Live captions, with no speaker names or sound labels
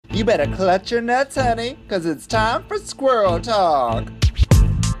You better clutch your nuts, honey, because it's time for Squirrel Talk.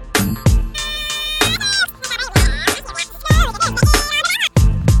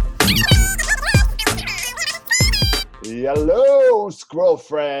 Hello, squirrel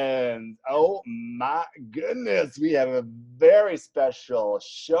friends. Oh my goodness, we have a very special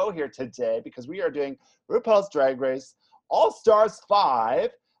show here today because we are doing RuPaul's Drag Race All-Stars 5.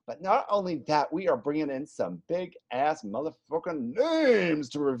 But not only that, we are bringing in some big-ass motherfucking names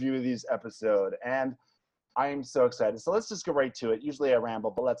to review these episodes. And I am so excited. So let's just go right to it. Usually I ramble,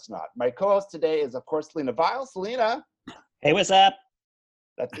 but let's not. My co-host today is, of course, Selena Vile. Selena. Hey, what's up?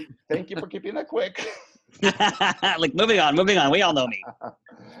 Thank you for keeping that quick. Like, moving on. We all know me.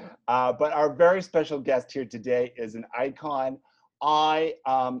 But our very special guest here today is an icon. I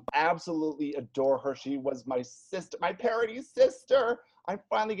absolutely adore her. She was my sister, my parody sister. I'm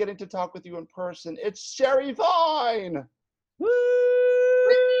finally getting to talk with you in person. It's Sherry Vine. Woo!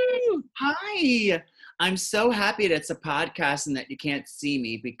 Hi. I'm so happy that it's a podcast and that you can't see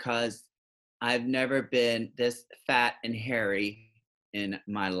me because I've never been this fat and hairy in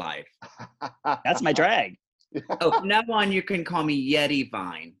my life. That's my drag. Oh, from now on, you can call me Yeti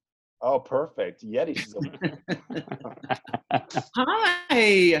Vine. Oh, perfect. Yeti.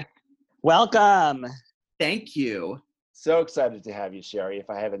 Hi. Welcome. Thank you. So excited to have you, Sherry, if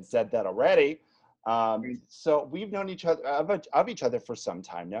I haven't said that already. So we've known each other of each other for some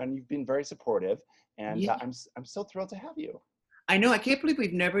time now, and you've been very supportive, and Yeah. I'm so thrilled to have you. I know. I can't believe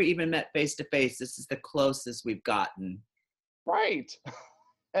we've never even met face to face. This is the closest we've gotten. Right.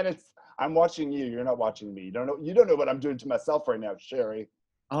 And I'm watching you. You're not watching me. You don't know what I'm doing to myself right now, Sherry.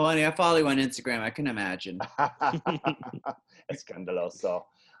 Oh, honey, I follow you on Instagram. I can imagine. Escandaloso.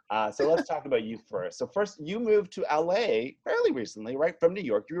 So let's talk about you first. So first, you moved to LA fairly recently, right? From New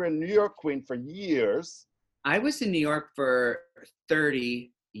York. You were a New York queen for years. I was in New York for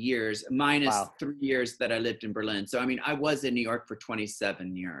 30 years, minus 3 years that I lived in Berlin. So, I mean, I was in New York for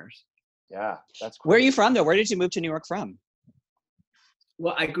 27 years. Yeah, that's cool. Where are you from, though? Where did you move to New York from?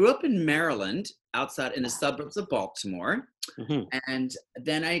 Well, I grew up in Maryland, outside in the suburbs of Baltimore. Mm-hmm. And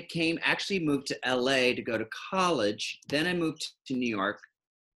then I moved to LA to go to college. Then I moved to New York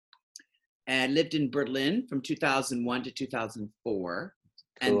and lived in Berlin from 2001 to 2004.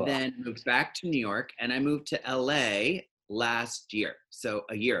 Cool. And then moved back to New York. And I moved to LA last year, so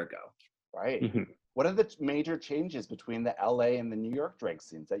a year ago. Right. Mm-hmm. What are the major changes between the LA and the New York drag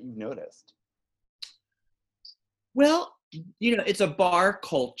scenes that you've noticed? Well, you know, it's a bar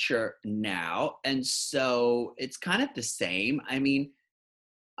culture now, and so it's kind of the same. I mean,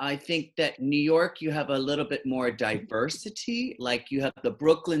 I think that New York, you have a little bit more diversity. Like you have the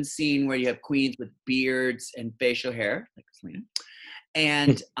Brooklyn scene where you have queens with beards and facial hair, like Selena.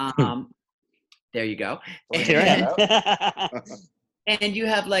 And there you go. And you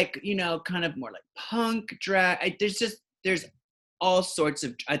have like, you know, kind of more like punk drag. There's all sorts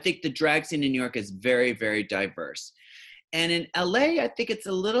of, I think the drag scene in New York is very, very diverse. And in LA, I think it's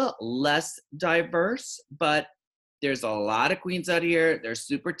a little less diverse, but there's a lot of queens out here. They're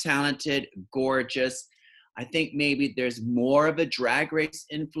super talented, gorgeous. I think maybe there's more of a drag race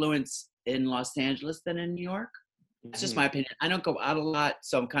influence in Los Angeles than in New York. That's just my opinion. I don't go out a lot,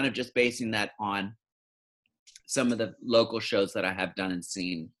 so I'm kind of just basing that on some of the local shows that I have done and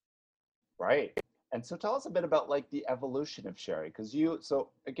seen. Right. And so tell us a bit about like the evolution of Sherry, because so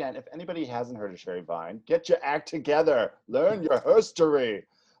again, if anybody hasn't heard of Sherry Vine, get your act together, learn your history.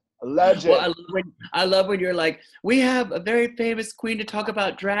 Legend. Well, I love when you're like, we have a very famous queen to talk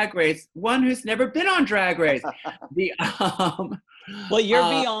about Drag Race, one who's never been on Drag Race. Well, you're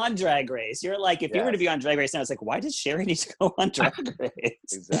beyond Drag Race. You're like, if you were to be on Drag Race now, it's like, why does Sherry need to go on Drag Race?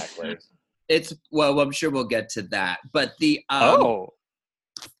 Exactly. Well, I'm sure we'll get to that. But oh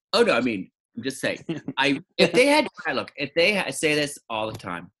no, I mean, I'm just saying, I say this all the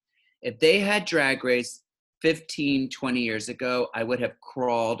time. If they had Drag Race 15, 20 years ago, I would have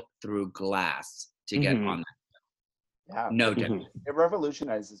crawled through glass to get on that. Yeah. No doubt. It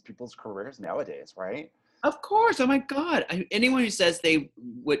revolutionizes people's careers nowadays, right? Of course. Oh my God. Anyone who says they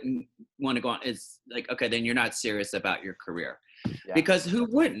wouldn't want to go on is like, okay, then you're not serious about your career. Yeah. Because who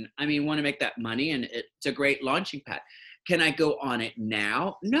wouldn't? I mean, want to make that money, and it's a great launching pad. Can I go on it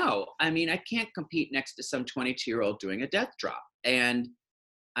now? No. I mean, I can't compete next to some 22-year-old doing a death drop. And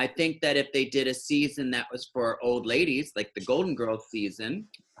I think that if they did a season that was for old ladies, like the Golden Girls season,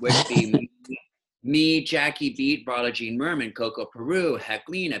 which would be me, Jackie Beat, Brawler Jean Merman, Coco Peru,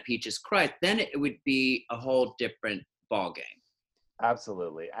 Heclina, Peaches Christ, then it would be a whole different ballgame.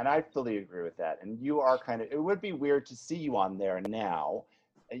 Absolutely. And I fully agree with that. And you are it would be weird to see you on there now.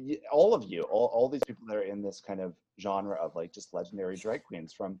 All of you, all these people that are in this kind of genre of like just legendary drag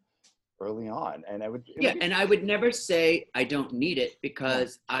queens from early on, and and I would never say I don't need it,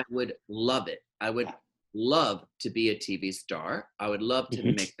 because I would love it. I would love to be a TV star. I would love to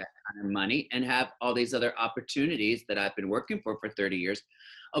make that kind of money and have all these other opportunities that I've been working for 30 years.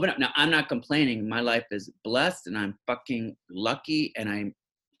 Open up. Now, I'm not complaining. My life is blessed and I'm fucking lucky, and I'm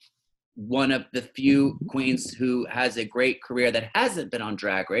one of the few queens who has a great career that hasn't been on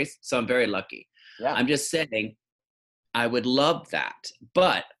Drag Race. So I'm very lucky. Yeah. I'm just saying I would love that.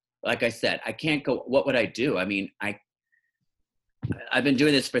 But like I said, I can't go, what would I do? I mean, I've been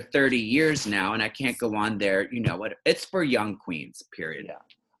doing this for 30 years now, and I can't go on there. You know what? It's for young queens, period. Yeah.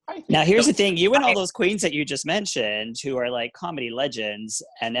 Now, here's the thing. You and all those queens that you just mentioned, who are like comedy legends,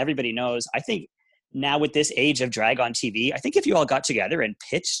 and everybody knows, I think now with this age of drag on TV, I think if you all got together and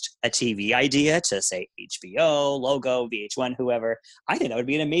pitched a TV idea to, say, HBO, Logo, VH1, whoever, I think that would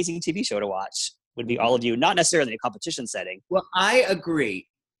be an amazing TV show to watch. Would be all of you, not necessarily in a competition setting. Well, I agree.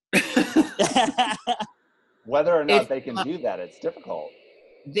 Whether or not they can do that, it's difficult.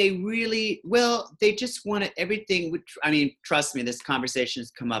 They really, they just want to, everything, I mean, trust me, this conversation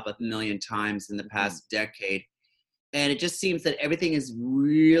has come up a million times in the past decade. And it just seems that everything is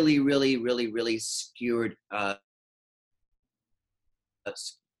really, really, really, really skewed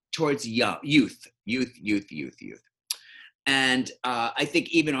towards youth. And I think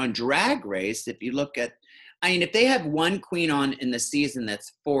even on Drag Race, if you look at, I mean, if they have one queen on in the season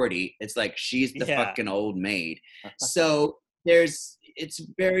that's 40, it's like she's the fucking old maid. So it's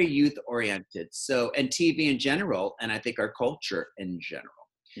very youth oriented. So, and TV in general, and I think our culture in general.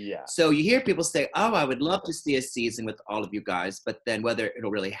 Yeah. So you hear people say, oh, I would love to see a season with all of you guys, but then whether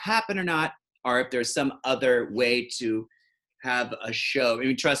it'll really happen or not, or if there's some other way to have a show. I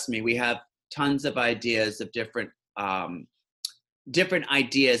mean, trust me, we have tons of ideas of different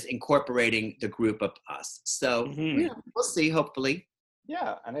ideas incorporating the group of us. So we'll see, hopefully.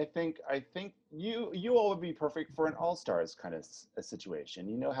 Yeah, and I think you all would be perfect for an all-stars kind of a situation.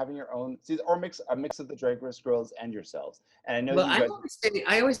 You know, having your own season, or a mix of the Drag Race girls and yourselves. And I know you guys.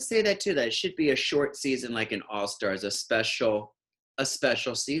 I always say that too. That it should be a short season, like an all-stars, a special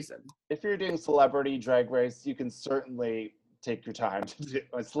season. If you're doing celebrity Drag Race, you can certainly take your time to do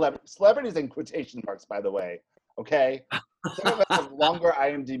celebrities in quotation marks, by the way. Okay, some of us have longer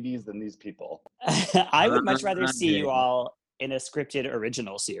IMDb's than these people. I would much rather see you all in a scripted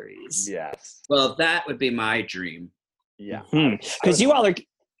original series. Yes. Well, that would be my dream. Yeah. Because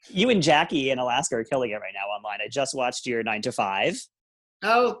you and Jackie in Alaska are killing it right now online. I just watched your 9 to 5.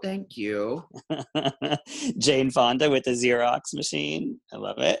 Oh, thank you. Jane Fonda with the Xerox machine. I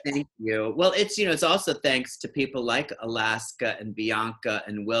love it. Thank you. Well, it's also thanks to people like Alaska and Bianca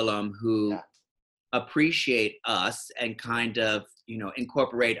and Willem who appreciate us and kind of,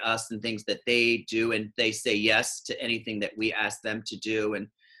 incorporate us and things that they do, and they say yes to anything that we ask them to do. And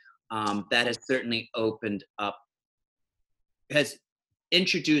that has certainly has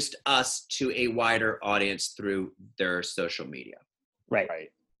introduced us to a wider audience through their social media.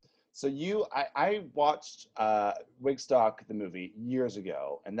 Right. So I watched Wigstock, the movie, years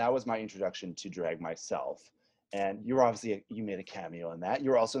ago, and that was my introduction to drag myself. And you made a cameo in that. You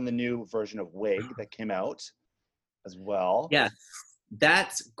were also in the new version of Wig that came out as well. Yeah,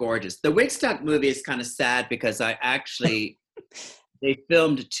 that's gorgeous. The Wigstock movie is kind of sad because I actually, they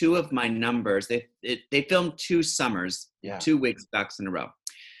filmed 2 of my numbers. They filmed 2 summers, 2 Wigstocks in a row.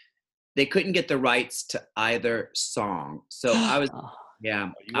 They couldn't get the rights to either song. So I was,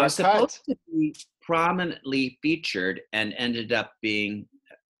 I was supposed to be prominently featured and ended up being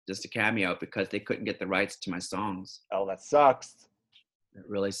just a cameo because they couldn't get the rights to my songs. Oh, that sucks. It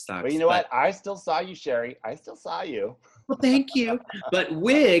really sucks. But you know what? I still saw you, Sherry. I still saw you. Well, thank you. But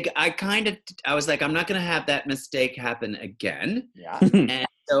Wig, I was like, I'm not going to have that mistake happen again. Yeah. And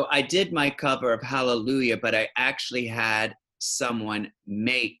so I did my cover of Hallelujah, but I actually had someone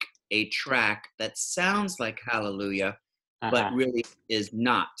make a track that sounds like Hallelujah, but really is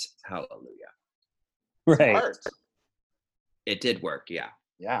not Hallelujah. Right. Smart. It did work, yeah.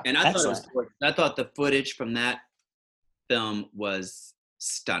 Yeah. And I thought the footage from that film was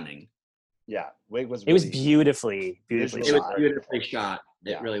stunning. Yeah, Wig was. It was beautifully shot.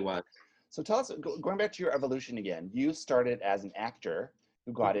 It really was. So tell us, going back to your evolution again. You started as an actor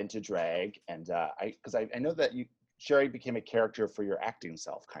who got into drag, and I know that Sherry became a character for your acting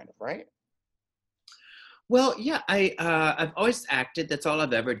self, kind of, right? Well, yeah, I've always acted. That's all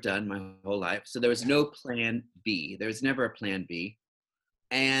I've ever done my whole life. So there was no plan B. There was never a plan B.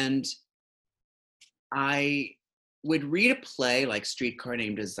 And I would read a play like Streetcar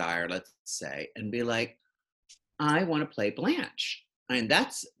Named Desire, let's say, and be like, I want to play Blanche. I mean,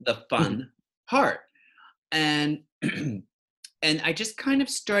 that's the fun part. And and I just kind of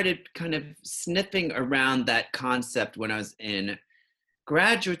started kind of sniffing around that concept when I was in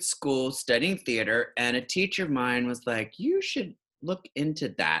graduate school studying theater, and a teacher of mine was like, you should look into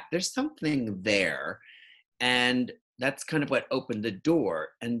that. There's something there. And that's kind of what opened the door.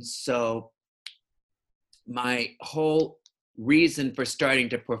 And so my whole reason for starting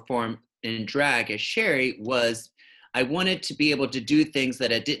to perform in drag as Sherry was I wanted to be able to do things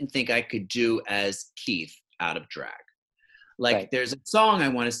that I didn't think I could do as Keith out of drag. Like, Right. there's a song I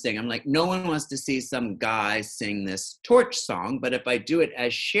want to sing. I'm like, no one wants to see some guy sing this torch song, but if I do it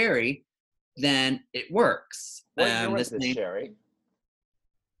as Sherry, then it works. What year was this, name, Sherry?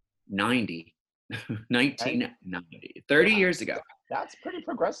 90. 1990, 30 years ago. That's pretty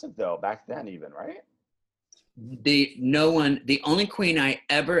progressive though, back then even, right? The only queen I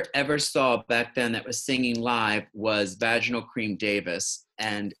ever saw back then that was singing live was Vaginal Cream Davis,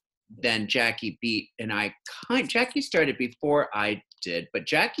 and then Jackie Beat. And Jackie started before I did, but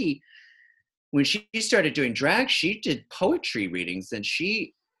Jackie, when she started doing drag, she did poetry readings, and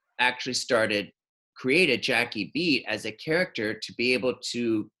she actually created Jackie Beat as a character to be able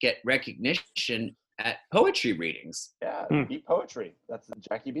to get recognition at poetry readings. Yeah, Beat poetry. That's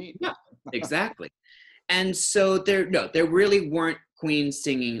Jackie Beat. Yeah, exactly. And so there really weren't queens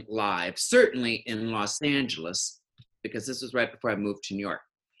singing live, certainly in Los Angeles, because this was right before I moved to New York.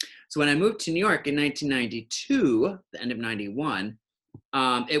 So when I moved to New York in 1992, the end of 91,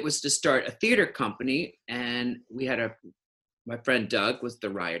 it was to start a theater company, and we had my friend Doug was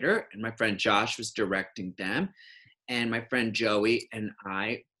the writer, and my friend Josh was directing them, and my friend Joey and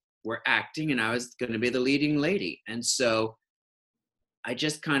I were acting, and I was going to be the leading lady. And so I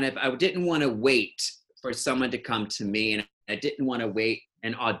just I didn't want to wait for someone to come to me, and I didn't want to wait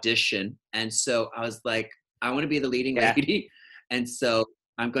and audition. And so I was like, I want to be the leading lady. And so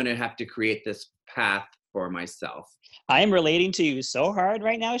I'm going to have to create this path for myself. I am relating to you so hard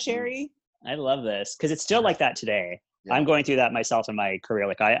right now, Sherry. I love this because it's still like that today. Yeah. I'm going through that myself in my career.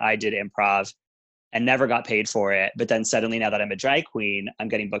 Like I did improv and never got paid for it. But then suddenly now that I'm a drag queen, I'm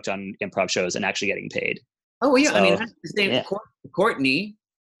getting booked on improv shows and actually getting paid. Oh, yeah. So, I mean, that's the same. Yeah. Courtney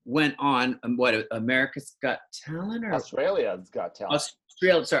went on America's Got Talent or Australia's Got Talent.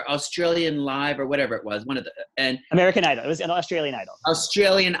 Australian Live or whatever it was. One of the and American Idol. It was an Australian Idol.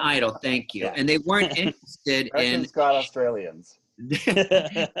 Australian Idol. Thank you. Yeah. And they weren't interested Americans got Australians.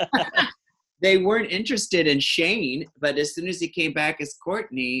 They weren't interested in Shane, but as soon as he came back as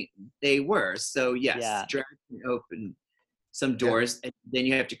Courtney, they were. So yes, drag can open some doors, and then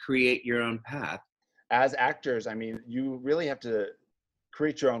you have to create your own path. As actors, I mean, you really have to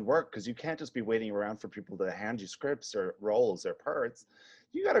create your own work because you can't just be waiting around for people to hand you scripts or roles or parts.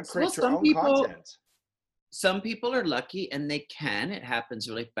 You got to create your own content. Some people are lucky and they can. It happens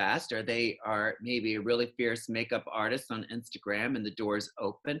really fast, or they are maybe a really fierce makeup artist on Instagram and the doors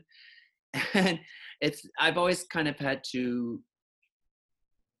open. And I've always kind of had to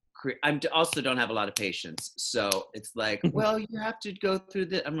I also don't have a lot of patience. So it's like, well, you have to go through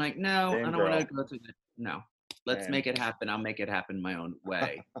this. I'm like, no, I don't want to go through this. No, let's make it happen. I'll make it happen my own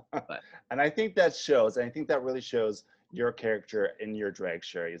way. But. And I think that shows, and I think that really shows your character in your drag,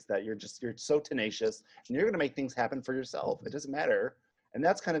 Sherry, is that you're so tenacious and you're going to make things happen for yourself. It doesn't matter. And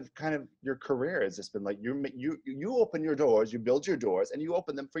that's kind of your career has just been like, you open your doors, you build your doors, and you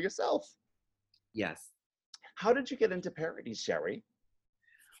open them for yourself. Yes. How did you get into parodies, Sherry?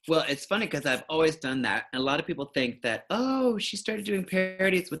 Well, it's funny because I've always done that. And a lot of people think that, oh, she started doing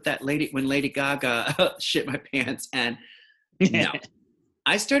parodies with that lady when Lady Gaga shit my pants. And no,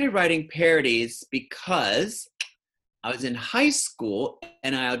 I started writing parodies because I was in high school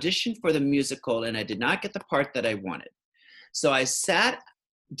and I auditioned for the musical and I did not get the part that I wanted. So I sat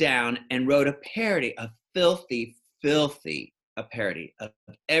down and wrote a parody, a filthy parody of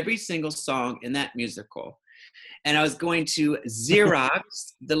every single song in that musical. And I was going to Xerox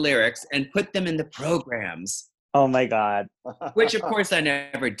the lyrics and put them in the programs. Oh my God. Which of course I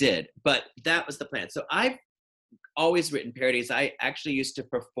never did, but that was the plan. So I've always written parodies. I actually used to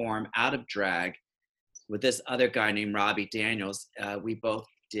perform out of drag with this other guy named Robbie Daniels. We both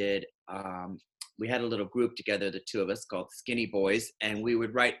did, we had a little group together, the two of us, called Skinny Boys, and we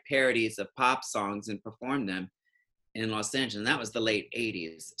would write parodies of pop songs and perform them in Los Angeles, and that was the late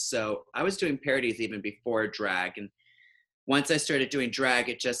 80s. So I was doing parodies even before drag, and once I started doing drag,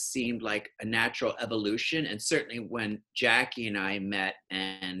 it just seemed like a natural evolution. And certainly when Jackie and I met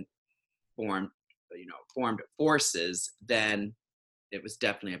and formed forces, then it was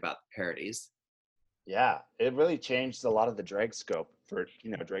definitely about the parodies. Yeah, it really changed a lot of the drag scope for,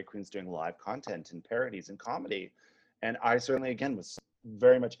 drag queens doing live content and parodies and comedy. And I certainly, again, was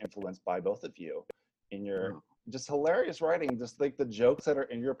very much influenced by both of you in your just hilarious writing. Just like the jokes that are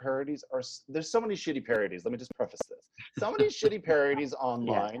in your parodies there's so many shitty parodies. Let me just preface this. So many shitty parodies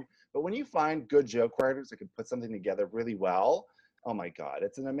online, but when you find good joke writers that can put something together really well, oh my God,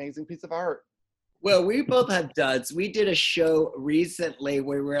 it's an amazing piece of art. Well, we both have duds. We did a show recently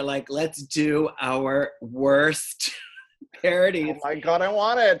where we were like, let's do our worst parodies. Oh my God, I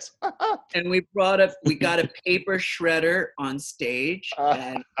want it. And we got a paper shredder on stage,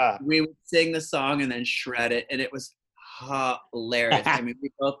 and we would sing the song and then shred it, and it was hilarious. I mean,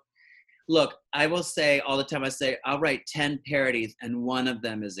 we both, look, I will say all the time, I'll write 10 parodies and one of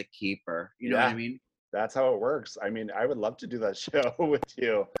them is a keeper. You know what I mean? That's how it works. I mean, I would love to do that show with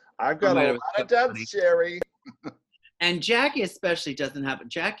you. I've got a lot of so duds, Sherry. And Jackie especially doesn't have,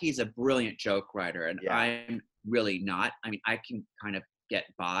 Jackie's a brilliant joke writer, and I'm really not. I mean, I can kind of get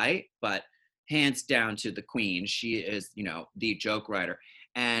by, but hands down to the queen. She is, you know, the joke writer,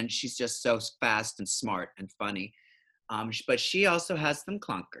 and she's just so fast and smart and funny. But she also has some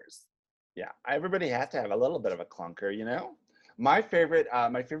clunkers. Yeah, everybody has to have a little bit of a clunker, you know? My favorite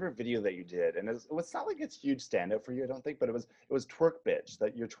video that you did, and it's not like it's huge standout for you, I don't think, but it was Twerk Bitch,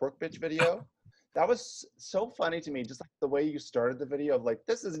 your Twerk Bitch video. That was so funny to me, just like the way you started the video of like,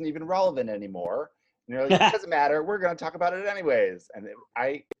 this isn't even relevant anymore. And you're like, it doesn't matter, we're going to talk about it anyways. And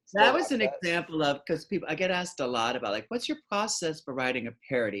that was an example of, because I get asked a lot about like, what's your process for writing a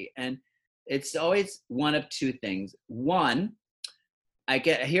parody? And it's always one of two things. One, I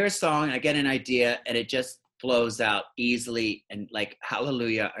hear a song, I get an idea, and it just flows out easily. And like,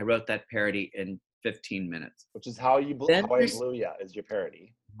 hallelujah, I wrote that parody in 15 minutes. Which is How I Blew Ya is your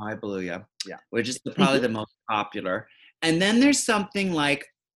parody. How I Blew Ya. Yeah. Which is probably the most popular. And then there's something like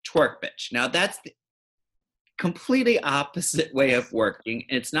Twerk Bitch. Now that's the completely opposite way of working.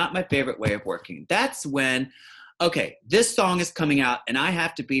 It's not my favorite way of working. That's when, okay, this song is coming out and I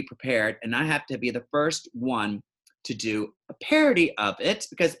have to be prepared and I have to be the first one to do a parody of it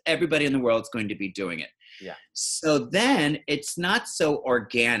because everybody in the world is going to be doing it. Yeah. So then it's not so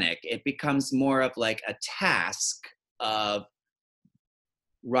organic. It becomes more of like a task of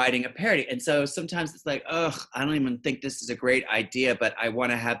writing a parody. And so sometimes it's like, ugh, I don't even think this is a great idea, but I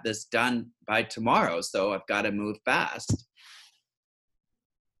want to have this done by tomorrow. So I've got to move fast.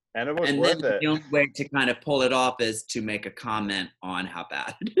 And it was worth it. The only way to kind of pull it off is to make a comment on how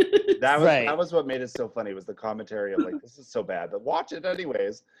bad. That was what made it so funny, was the commentary of like, this is so bad, but watch it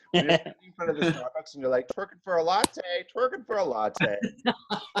anyways. When you're in front of the Starbucks and you're like, twerking for a latte.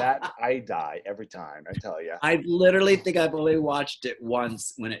 That I die every time, I tell you. I literally think I've only watched it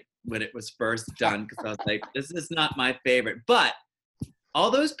once when it was first done, because I was like, this is not my favorite. But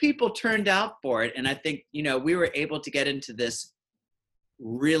all those people turned out for it, and I think, you know, we were able to get into this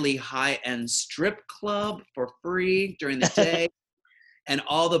really high-end strip club for free during the day. And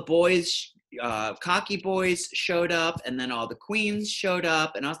all the boys, cocky boys showed up, and then all the queens showed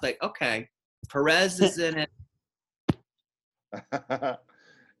up. And I was like, okay, Perez is in it.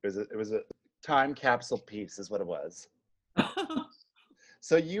 It was a time capsule piece is what it was.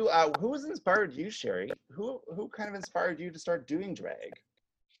 So you, who has inspired you, Sherry? Who kind of inspired you to start doing drag?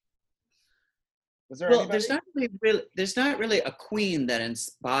 Was there anybody? There's not really a queen that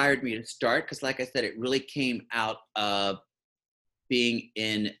inspired me to start, because like I said, it really came out of being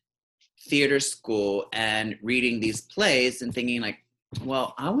in theater school and reading these plays and thinking like,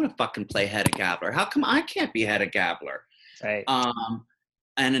 well, I want to fucking play Hedda Gabler. How come I can't be Hedda Gabler? Right. Or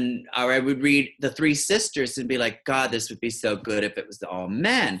I would read The Three Sisters and be like, God, this would be so good if it was all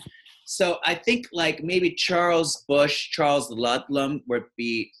men. So I think like maybe Charles Busch, Charles Ludlam would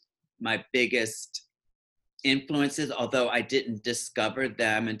be my biggest influences, although I didn't discover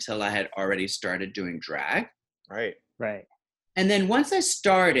them until I had already started doing drag. Right. And then once I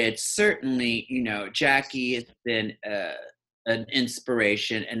started, certainly, you know, Jackie has been an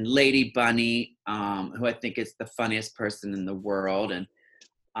inspiration, and Lady Bunny, who I think is the funniest person in the world,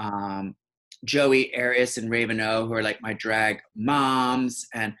 and Joey Arias and Raven O, who are like my drag moms,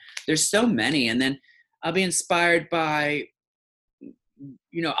 and there's so many. And then I'll be inspired by,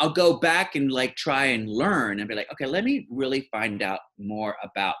 you know, I'll go back and like try and learn and be like, okay, let me really find out more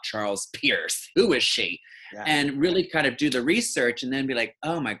about Charles Pierce. Who is she? Yeah. And really kind of do the research and then be like,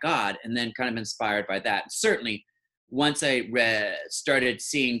 oh my God. And then kind of inspired by that. Certainly once I started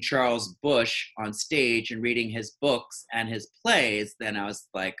seeing Charles Busch on stage and reading his books and his plays, then I was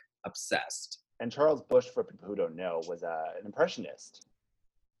like obsessed. And Charles Busch, for people who don't know, was an impressionist.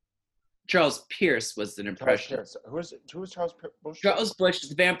 Charles Pierce was an impressionist. Who was Charles Busch? Charles Busch is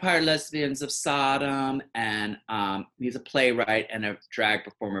the Vampire Lesbians of Sodom, and he's a playwright and a drag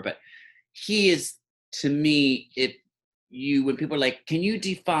performer. But he is, to me, when people are like, can you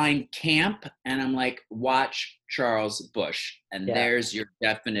define camp? And I'm like, watch Charles Bush. And there's your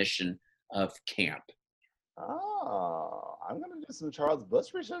definition of camp. Oh, I'm going to do some Charles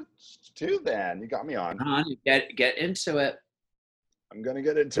Bush research too then. You got me on. Get into it. I'm going to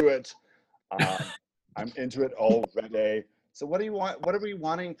get into it. I'm into it already. So what do you want? What are we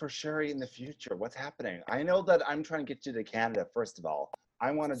wanting for Sherry in the future? What's happening? I know that I'm trying to get you to Canada, first of all. I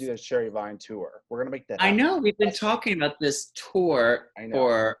want to do a Sherry Vine tour. We're going to make that happen. I know. We've been talking about this tour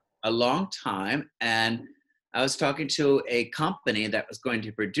for a long time. And I was talking to a company that was going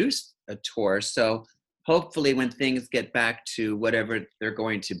to produce a tour. So hopefully when things get back to whatever they're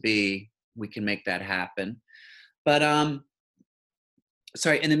going to be, we can make that happen. But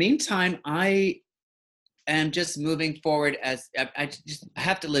sorry, in the meantime, I am just moving forward as I just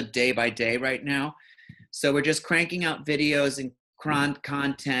have to live day by day right now. So we're just cranking out videos and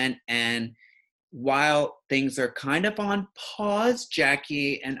content. And while things are kind of on pause,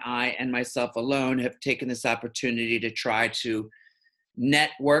 Jackie and I and myself alone have taken this opportunity to try to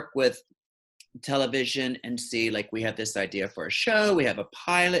network with television and see, like, we have this idea for a show, we have a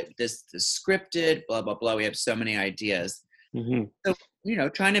pilot, this scripted, blah, blah, blah. We have so many ideas. Mm-hmm. So,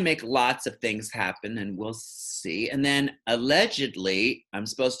 trying to make lots of things happen, and we'll see. And then allegedly, I'm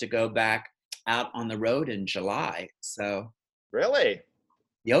supposed to go back out on the road in July. So. Really?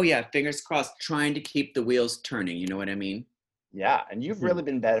 Oh, yeah. Fingers crossed, trying to keep the wheels turning. You know what I mean? Yeah. And you've really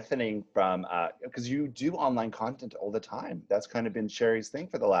been benefiting from, because you do online content all the time. That's kind of been Sherry's thing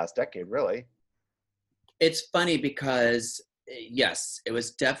for the last decade, really. It's funny because, yes, it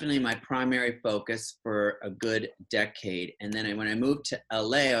was definitely my primary focus for a good decade. And then when I moved to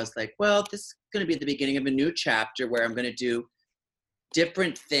LA, I was like, well, this is going to be the beginning of a new chapter where I'm going to do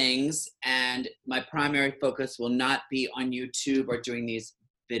different things. And my primary focus will not be on YouTube or doing these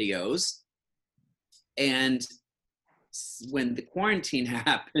videos. And when the quarantine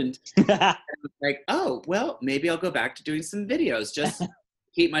happened, I was like, oh, well, maybe I'll go back to doing some videos. Just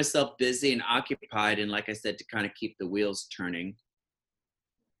keep myself busy and occupied, and like I said, to kind of keep the wheels turning.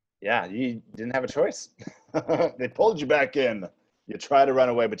 Yeah, you didn't have a choice. They pulled you back in. You try to run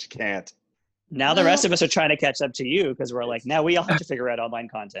away, but you can't. Now the rest of us are trying to catch up to you because we're like, now we all have to figure out online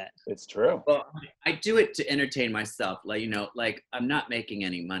content. It's true. Well, I do it to entertain myself. Like, I'm not making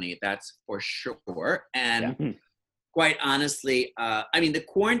any money, that's for sure. And quite honestly, the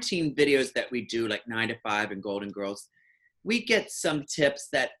quarantine videos that we do, like 9 to 5 and Golden Girls, we get some tips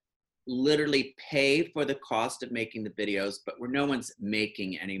that literally pay for the cost of making the videos, but where no one's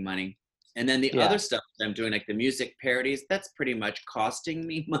making any money. And then the other stuff that I'm doing, like the music parodies, that's pretty much costing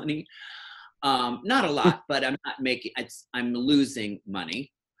me money. Not a lot, but I'm losing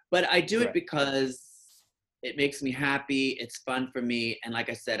money. But I do it because it makes me happy. It's fun for me. And like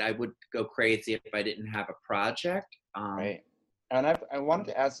I said, I would go crazy if I didn't have a project. Right. And I wanted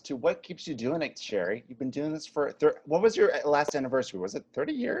to ask too, what keeps you doing it, Sherry? You've been doing this for, what was your last anniversary? Was it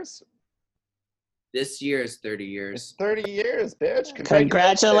 30 years? This year is 30 years. It's 30 years, bitch.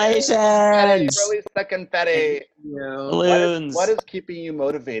 Congratulations. Release the confetti. Balloons. What is keeping you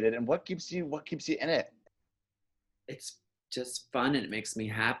motivated, and what keeps you in it? It's just fun, and it makes me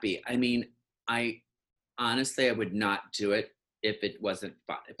happy. I mean, I honestly would not do it if it wasn't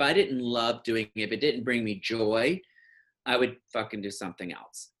fun. If I didn't love doing it, if it didn't bring me joy, I would fucking do something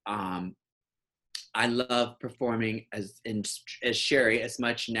else. I love performing as Sherry as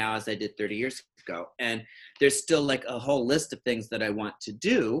much now as I did 30 years ago. And there's still like a whole list of things that I want to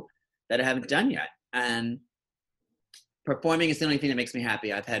do that I haven't done yet. And performing is the only thing that makes me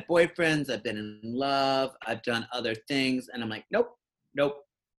happy. I've had boyfriends, I've been in love, I've done other things, and I'm like, nope.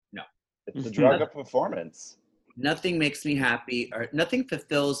 It's the drug of performance. Nothing makes me happy, or nothing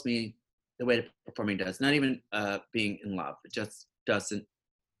fulfills me the way that performing does. Not even being in love. It just doesn't.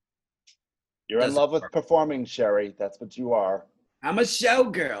 You're in love with performing, Sherry. That's what you are. I'm a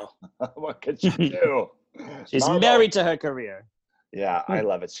showgirl. What could you do? She's married to her career. Yeah, I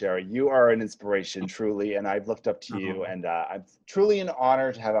love it, Sherry. You are an inspiration, truly, and I've looked up to you, and I'm truly an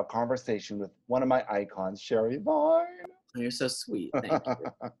honor to have a conversation with one of my icons, Sherry Vine. You're so sweet. Thank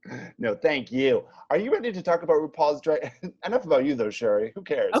you. No, thank you. Are you ready to talk about RuPaul's Drag? Enough about you, though, Sherry. Who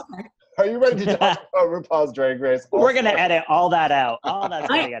cares? Okay. Are you ready to talk about RuPaul's Drag Race? We're going to edit all that out. All that's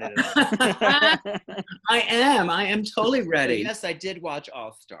going to get edited out. I am totally ready. Yes, I did watch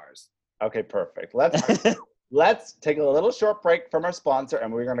All Stars. Okay, perfect. Let's take a little short break from our sponsor,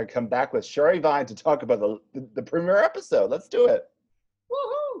 and we're going to come back with Sherry Vine to talk about the premiere episode. Let's do it.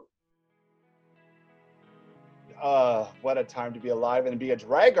 Woohoo! What a time to be alive and be a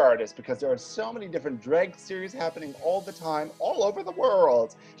drag artist, because there are so many different drag series happening all the time, all over the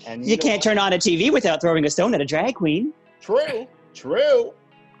world. And you can't turn on a TV without throwing a stone at a drag queen. True.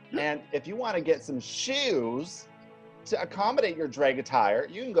 And if you want to get some shoes to accommodate your drag attire,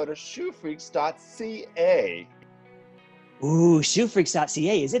 you can go to shoefreaks.ca. Ooh,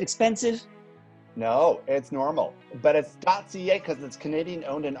 shoefreaks.ca. Is it expensive? No, it's normal. But it's .ca because it's Canadian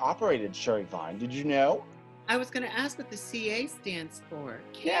owned and operated, Sherry Vine. Did you know? I was going to ask what the CA stands for.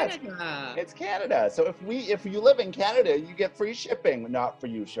 Yes, Canada. it's Canada. So if you live in Canada, you get free shipping. Not for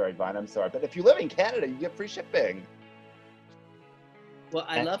you, Sherry Vine, I'm sorry. But if you live in Canada, you get free shipping. Well,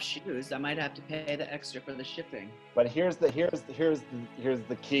 I love shoes. I might have to pay the extra for the shipping. But here's the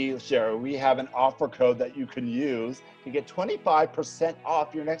key, Sherry. We have an offer code that you can use to get 25%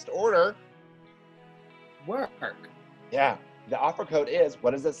 off your next order. Work. Yeah. The offer code is,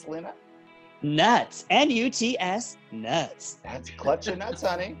 what is it, Selena? Nuts. Nuts. Nuts. That's clutch your nuts,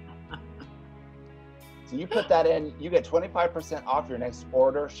 honey. So you put that in, you get 25% off your next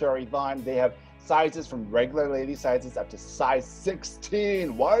order, Sherry Vine. They have sizes from regular lady sizes up to size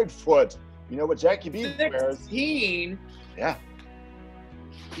 16, wide foot. You know what Jackie B wears. 16? Yeah.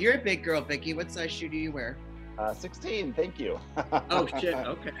 You're a big girl, Vicky. What size shoe do you wear? 16, thank you. Oh, shit,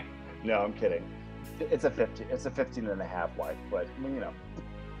 okay. No, I'm kidding. It's a 15. It's a 15 and a half wide foot. I mean, you know.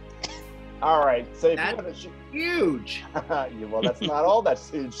 All right. So if that's you want to huge. Yeah, well, that's not all that's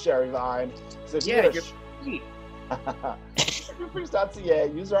huge, Sherry Vine. So if Yeah, you're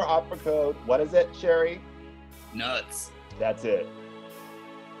shoefreaks.ca, use our offer code. What is it, Sherry? Nuts. That's it.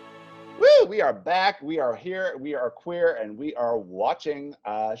 Woo! We are back. We are here. We are queer, and we are watching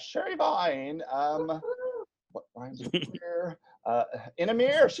Sherry Vine. What rhymes with queer? In a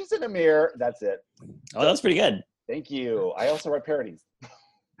mirror. She's in a mirror. That's it. Oh, that was pretty good. Thank you. I also write parodies.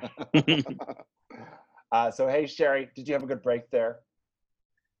 So, hey, Sherry, did you have a good break there?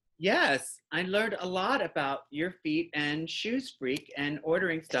 Yes, I learned a lot about your feet and Shoes Freak and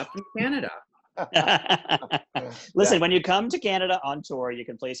ordering stuff from Canada. Listen, when you come to Canada on tour, you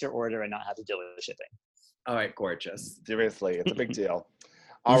can place your order and not have to deal with shipping. All right, gorgeous. Seriously, it's a big deal.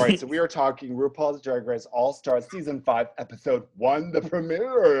 All right, so we are talking RuPaul's Drag Race All-Stars Season 5, Episode 1, the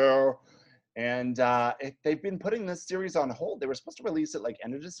premiere. And they've been putting this series on hold. They were supposed to release it like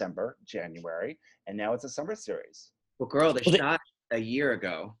end of December, January, and now it's a summer series. Well, girl, they shot a year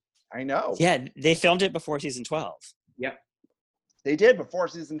ago. I know. Yeah, they filmed it before season 12. Yep. They did before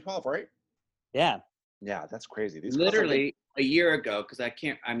season 12, right? Yeah. Yeah, that's crazy. These literally a year ago, because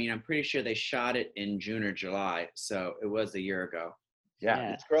I'm pretty sure they shot it in June or July, so it was a year ago.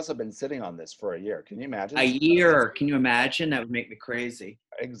 Yeah, these girls have been sitting on this for a year. Can you imagine? A year. Can you imagine? That would make me crazy.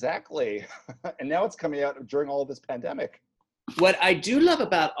 Exactly. And now it's coming out during all of this pandemic. What I do love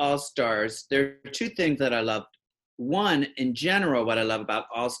about All Stars, there are two things that I love. One, in general, what I love about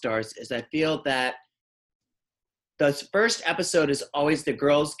All Stars is I feel that the first episode is always the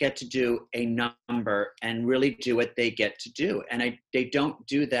girls get to do a number and really do what they get to do. And they don't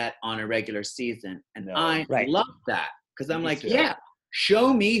do that on a regular season. And I love that because I'm like, yeah,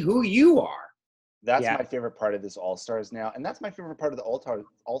 show me who you are. That's my favorite part of this All-Stars now. And that's my favorite part of the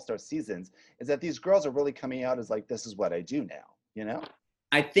All-Star seasons is that these girls are really coming out as like, this is what I do now, you know?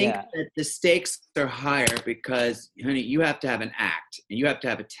 I think that the stakes are higher because, honey, you have to have an act and you have to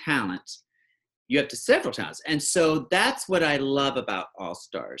have a talent. You have to several talents. And so that's what I love about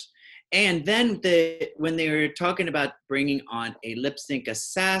All-Stars. And then when they were talking about bringing on a lip sync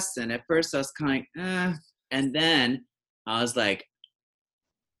assassin, at first I was kind of, and then I was like,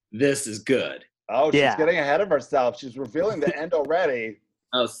 this is good. Oh, she's getting ahead of herself. She's revealing the end already.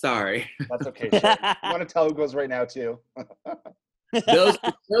 Oh, sorry. That's okay. You want to tell who goes right now, too? Those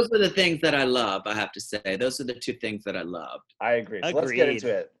are the things that I love, I have to say. Those are the two things that I loved. I agree. So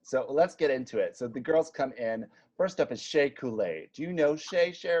let's get into it. So the girls come in. First up is Shea Coulee. Do you know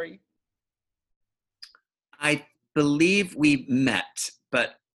Shea, Sherry? I believe we met,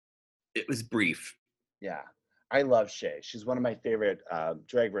 but it was brief. Yeah. I love Shea. She's one of my favorite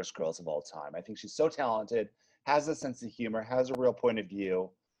Drag Race girls of all time. I think she's so talented, has a sense of humor, has a real point of view.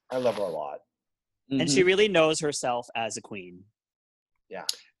 I love her a lot. And she really knows herself as a queen. Yeah.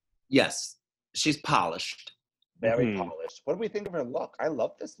 Yes. She's polished. Very polished. What do we think of her look? I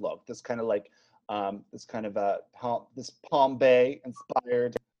love this look. This kind of like, this Palm Bay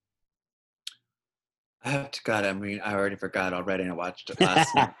inspired. I already forgot already. I watched it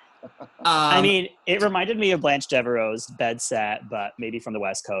last night. I mean, it reminded me of Blanche Devereaux's bed set, but maybe from the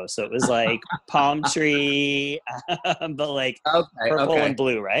West Coast. So it was like palm tree, but like purple and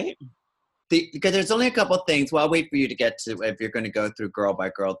blue, right? Because there's only a couple things. Well, I'll wait for you to get to if you're going to go through girl by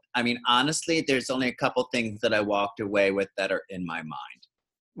girl. I mean, honestly, there's only a couple things that I walked away with that are in my mind.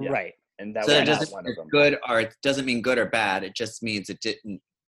 Yeah. Right. And that so was it doesn't one mean of them. Good or it doesn't mean good or bad. It just means it didn't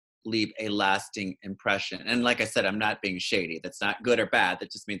leave a lasting impression. And like I said, I'm not being shady. That's not good or bad.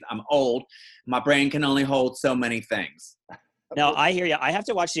 That just means I'm old. My brain can only hold so many things. No, I hear you. I have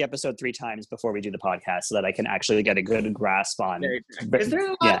to watch the episode 3 times before we do the podcast so that I can actually get a good grasp on. Because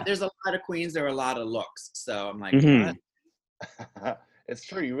there's a lot of queens, there are a lot of looks. So I'm like, Mhm. what? It's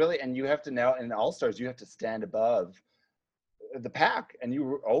true. You really, and you have to now in All Stars, you have to stand above the pack, and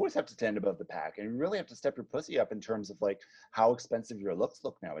you always have to stand above the pack, and you really have to step your pussy up in terms of like how expensive your looks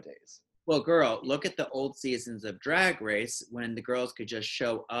look nowadays. Well, girl, look at the old seasons of Drag Race when the girls could just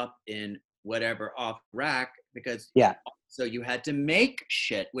show up in whatever off rack because so you had to make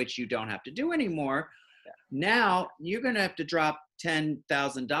shit, which you don't have to do anymore. Yeah. Now you're gonna have to drop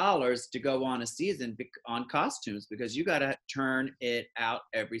 $10,000 to go on a season on costumes because you got to turn it out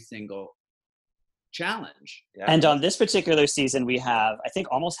every single challenge. Yeah. And on this particular season, we have, I think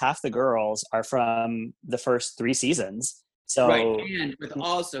almost half the girls are from the first 3 seasons. So right, and with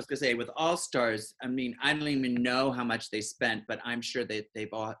All Stars, with All Stars, I mean, I don't even know how much they spent, but I'm sure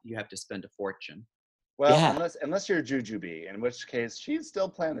you have to spend a fortune. Well, unless you're Jujubee, in which case she's still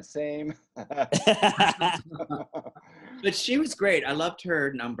playing the same. But she was great. I loved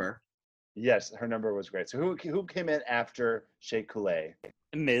her number. Yes, her number was great. So who came in after Shea Coulee?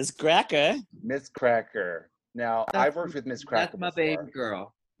 Ms. Cracker. Ms. Cracker. Now, I've worked with Ms. Cracker before. That's my baby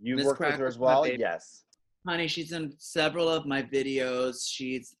girl. You've worked with her as well? Yes. Honey, she's in several of my videos.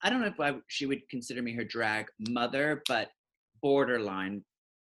 I don't know if she would consider me her drag mother, but borderline.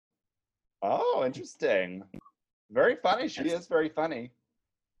 Oh, interesting. Very funny. She is very funny.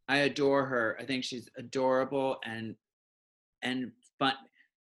 I adore her. I think she's adorable and fun.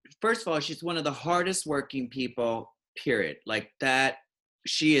 First of all, she's one of the hardest working people, period. Like that,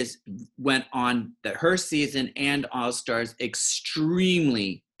 went on her season and All Stars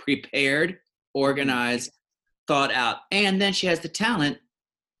extremely prepared, organized, thought out. And then she has the talent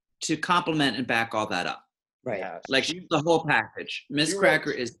to complement and back all that up. Right. Yeah, like she's the whole package. Miss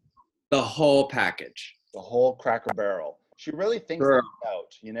Cracker is the whole package. The whole Cracker Barrel. She really thinks things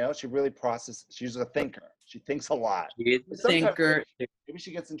out, you know? She really processes. She's a thinker. She thinks a lot. She is a thinker. Maybe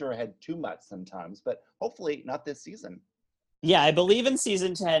she gets into her head too much sometimes, but hopefully not this season. Yeah, I believe in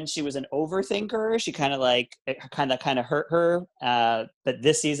season 10 she was an overthinker. She kind of hurt her. But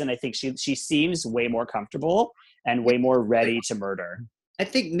this season I think she seems way more comfortable and way more ready to murder. I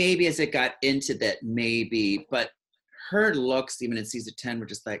think maybe as it got into that, maybe, but her looks even in season 10 were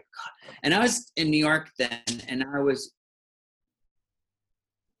just like, God. And I was in New York then, and I was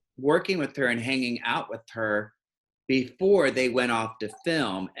working with her and hanging out with her before they went off to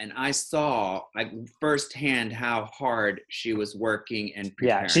film, and I saw like firsthand how hard she was working and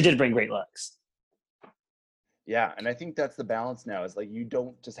preparing. Yeah, she did bring great looks. Yeah, and I think that's the balance now, is like you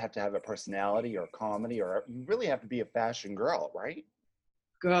don't just have to have a personality or comedy, or you really have to be a fashion girl, right?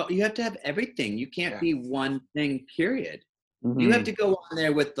 Girl, you have to have everything. You can't be one thing, period. Mm-hmm. You have to go on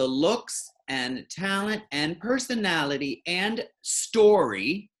there with the looks and talent and personality and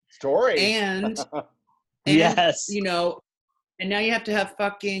story. And yes, you know, and now you have to have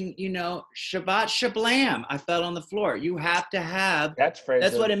fucking, you know, Shabbat Shablam. I fell on the floor. You have to have catchphrases.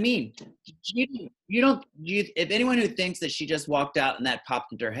 That's what I mean. If anyone who thinks that she just walked out and that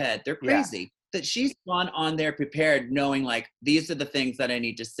popped into her head, they're crazy. Yeah. That she's gone on there prepared, knowing like these are the things that I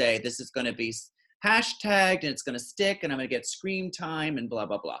need to say. This is going to be hashtagged and it's going to stick, and I'm going to get screen time and blah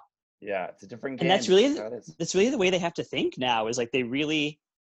blah blah. Yeah, it's a different game. And that's really the way they have to think now. Is like they really.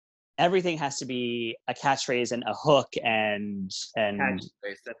 Everything has to be a catchphrase and a hook and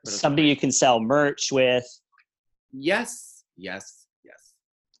something you can sell merch with. Yes.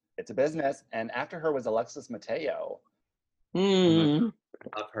 It's a business. And after her was Alexis Mateo. Love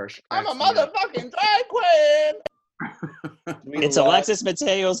her. I'm a motherfucking drag queen. It's Alexis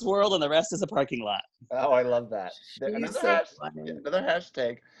Mateo's world, and the rest is a parking lot. Oh, I love that. Another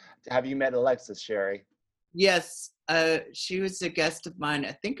hashtag. Have you met Alexis, Sherry? Yes. She was a guest of mine,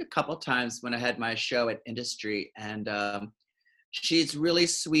 I think a couple times when I had my show at Industry, and she's really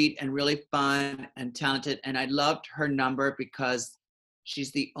sweet and really fun and talented, and I loved her number because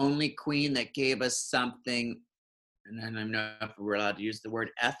she's the only queen that gave us something, and I don't know if we're allowed to use the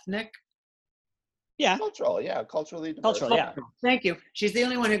word ethnic. Yeah. Culturally diverse. Cultural, yeah. Thank you. She's the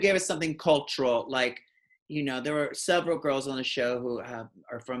only one who gave us something cultural, like, you know, there were several girls on the show who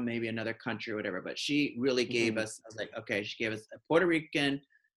are from maybe another country or whatever, but she really gave us, I was like, okay, she gave us a Puerto Rican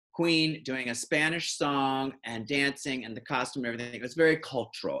queen doing a Spanish song and dancing and the costume and everything. It was very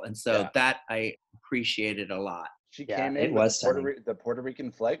cultural. And so that I appreciated a lot. She came in with the Puerto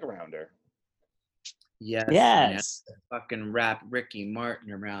Rican flag around her. Yes. Fucking wrap Ricky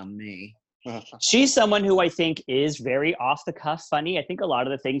Martin around me. She's someone who I think is very off the cuff funny. I think a lot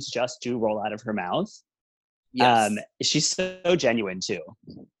of the things just do roll out of her mouth. Yes. She's so genuine too.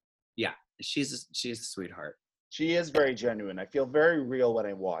 Yeah, she's a sweetheart. She is very genuine. I feel very real when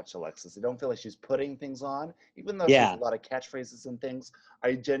I watch Alexis. I don't feel like she's putting things on, even though she has a lot of catchphrases and things.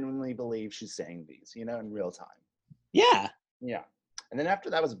 I genuinely believe she's saying these, in real time. Yeah. Yeah. And then after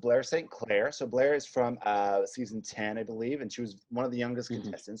that was Blair St. Clair. So Blair is from season 10, I believe, and she was one of the youngest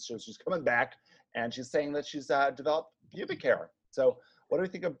contestants. So she's coming back, and she's saying that she's developed pubic hair. So what do we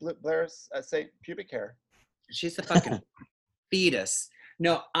think of Blair's pubic hair? She's a fucking fetus.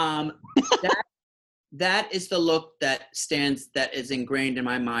 No, that is the look that is ingrained in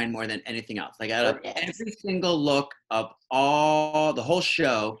my mind more than anything else. Like out of every single look of the whole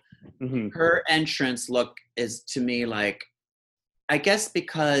show, her entrance look is to me like, I guess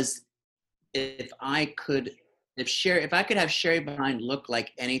because if I could have Sherry Vine look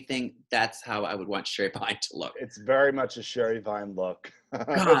like anything, that's how I would want Sherry Vine to look. It's very much a Sherry Vine look.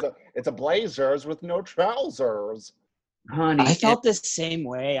 It's a blazers with no trousers. Honey, I felt the same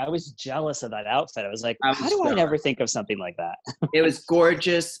way. I was jealous of that outfit. I was like, how do I never think of something like that? It was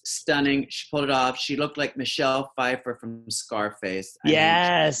gorgeous, stunning. She pulled it off. She looked like Michelle Pfeiffer from Scarface.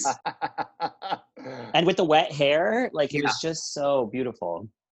 Yes. And with the wet hair, like it was just so beautiful.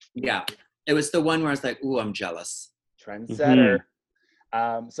 Yeah. It was the one where I was like, ooh, I'm jealous. Trendsetter.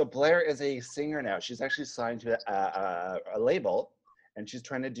 So Blair is a singer now. She's actually signed to a label. And she's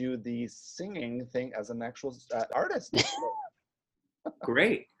trying to do the singing thing as an actual artist.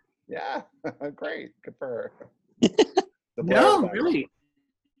 Great. Yeah, great. Good for her. No, really.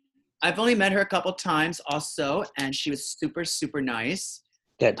 I've only met her a couple times also, and she was super, super nice.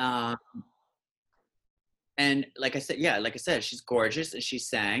 Good. And like I said, she's gorgeous, and she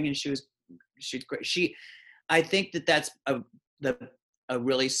sang, and she's great. I think that's a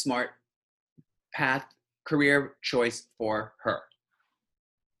really smart career choice for her.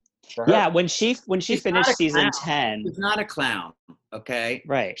 Yeah, when she finished season 10. She's not a clown, okay?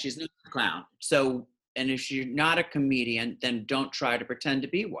 Right. She's not a clown. So, and if you're not a comedian, then don't try to pretend to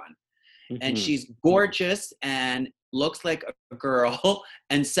be one. And she's gorgeous and looks like a girl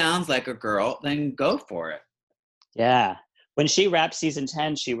and sounds like a girl, then go for it. Yeah. When she wrapped season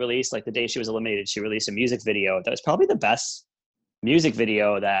 10, she released, like the day she was eliminated, she released a music video. That was probably the best music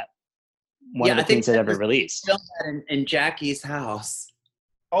video that one of the queens had ever released. Filmed that in Jackie's house.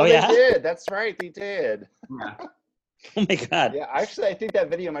 Oh, they did. That's right. They did. Yeah. Oh my God. Yeah, actually, I think that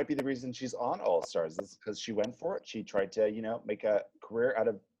video might be the reason she's on All Stars. Is because she went for it. She tried to, make a career out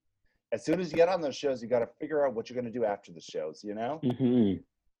of. As soon as you get on those shows, you got to figure out what you're going to do after the shows.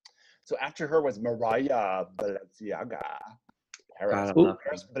 So after her was Mariah Balenciaga. Paris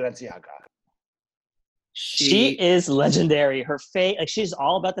Balenciaga. She is legendary. Her face, like she's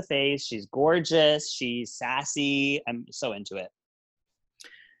all about the face. She's gorgeous. She's sassy. I'm so into it.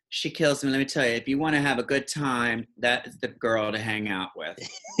 She kills me. Let me tell you, if you want to have a good time, that is the girl to hang out with.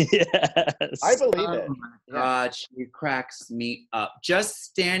 Yes. I believe it. Oh my God, she cracks me up. Just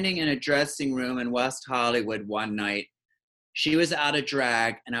standing in a dressing room in West Hollywood one night, she was out of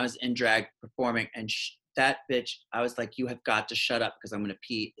drag and I was in drag performing, and that bitch, I was like, you have got to shut up because I'm going to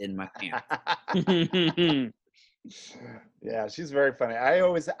pee in my pants. Yeah, she's very funny. I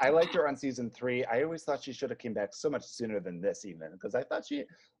liked her on season 3. I always thought she should have came back so much sooner than this, even because I thought she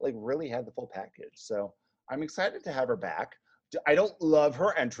really had the full package. So I'm excited to have her back. I don't love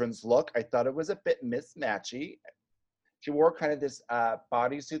her entrance look. I thought it was a bit mismatchy. She wore kind of this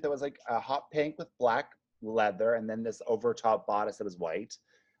bodysuit that was like a hot pink with black leather, and then this over top bodice that was white.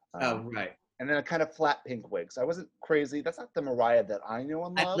 Oh, right. And then a kind of flat pink wig. So I wasn't crazy. That's not the Mariah that I know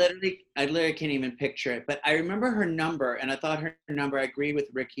and love. I literally can't even picture it. But I remember her number, and I thought her number, I agree with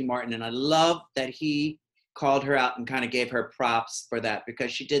Ricky Martin, and I love that he called her out and kind of gave her props for that,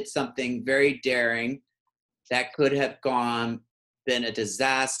 because she did something very daring that could have been a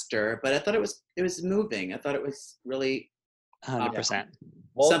disaster. But I thought it was moving. I thought it was really 100%.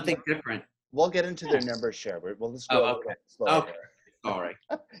 Something different. We'll get into their numbers, share. We'll just go slower. Okay. All right.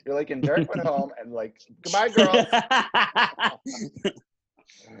 You're like, and Derek went home and like, goodbye, girls.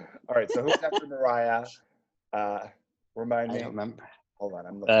 All right. So who's after Mariah? Remind me. I don't remember. Hold on.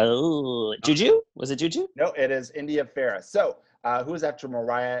 I'm looking. Oh, Juju? Was it Juju? No, it is India Farah. So who's after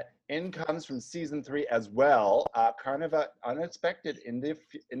Mariah? In comes from season 3 as well. Kind of an unexpected India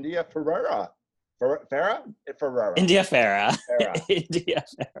Ferrera. Farah? Ferrera. India Farah. India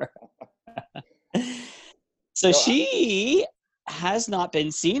Farah. So she has not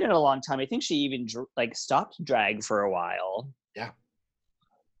been seen in a long time. I think she even stopped drag for a while. Yeah.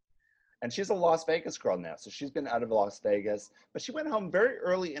 And she's a Las Vegas girl now, so she's been out of Las Vegas, but she went home very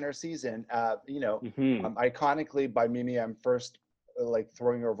early in her season. Iconically by Mimi, I'm first like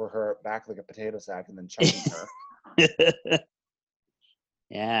throwing over her back like a potato sack and then chucking her.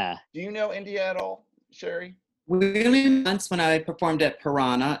 Yeah. Do you know India at all, Sherry? Really, once when I performed at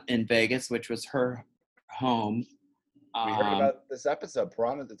Piranha in Vegas, which was her home. We heard about this episode,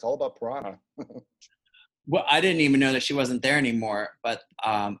 Piranha. It's all about Piranha. Well, I didn't even know that she wasn't there anymore. But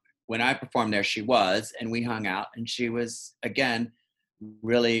when I performed there, she was, and we hung out, and she was, again,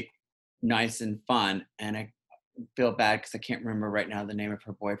 really nice and fun. And I feel bad because I can't remember right now the name of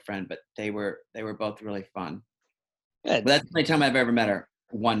her boyfriend, but they were both really fun. Good. But that's the only time I've ever met her.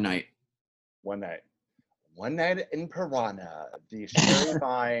 One night in Piranha, the Sherry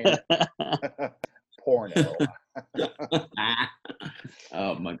Vine porno.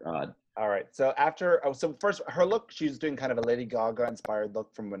 Oh my God. All right. So first, her look, she's doing kind of a Lady Gaga inspired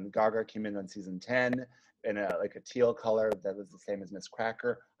look from when Gaga came in on season 10 in a teal color that was the same as Miss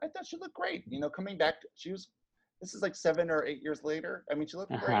Cracker. I thought she looked great. Coming back, this is like 7 or 8 years later. I mean, she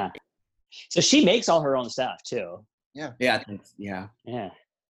looked great. So she makes all her own stuff too. Yeah. Yeah.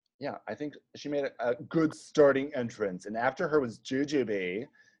 Yeah, I think she made a good starting entrance. And after her was Jujubee,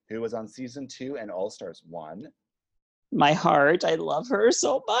 who was on season 2 and All Stars 1. My heart, I love her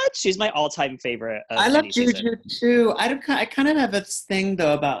so much. She's my all-time favorite. I love Juju too. I kind of have this thing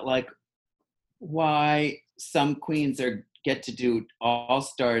though about like why some queens get to do All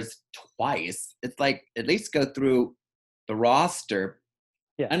Stars twice. It's like at least go through the roster.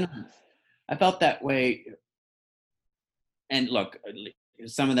 Yeah, and I felt that way. And look,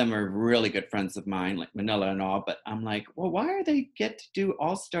 some of them are really good friends of mine, like Manila and all, but I'm like, well, why are they get to do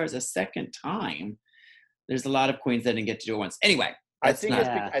All Stars a second time? There's a lot of queens that didn't get to do it once. Anyway, I think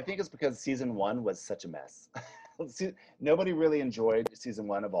it's because season 1 was such a mess. Nobody really enjoyed season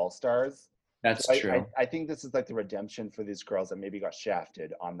 1 of All Stars. That's true. I think this is like the redemption for these girls that maybe got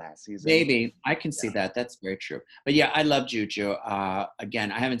shafted on that season. Maybe. I can see that. That's very true. But yeah, I love Juju.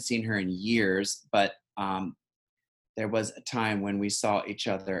 Again, I haven't seen her in years, but there was a time when we saw each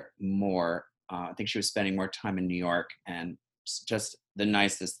other more. I think she was spending more time in New York, and just the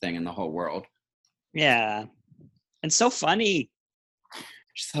nicest thing in the whole world. Yeah. And so funny.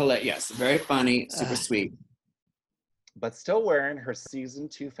 She's hilarious. Yes, very funny, super sweet. But still wearing her season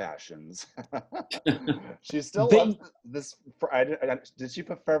 2 fashions. She still loves this. Did she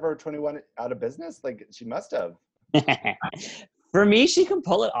put Forever 21 out of business? Like, she must have. For me, she can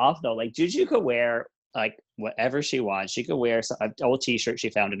pull it off, though. Like, Juju could wear, like, whatever she wants. She could wear an old T-shirt she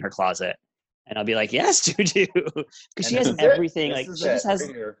found in her closet. And I'll be like, yes, Juju. Because she has everything. Like, she just has...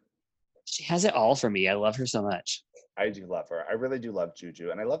 She has it all for me. I love her so much. I do love her. I really do love Juju.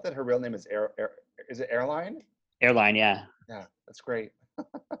 And I love that her real name is is it Airline? Airline, yeah. Yeah, that's great.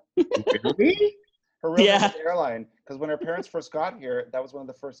 Really? Her real name is Airline. Because when her parents first got here, that was one of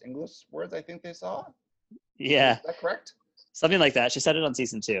the first English words I think they saw. Yeah. Is that correct? Something like that. She said it on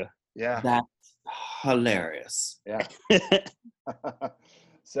season 2. Yeah. That's hilarious. Yeah.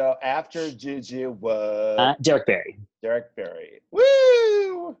 So after Juju was... Derek Barry. Derek Barry.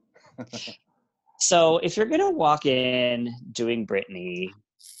 Woo! So if you're going to walk in doing Britney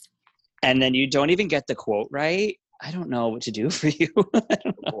and then you don't even get the quote right, I don't know what to do for you.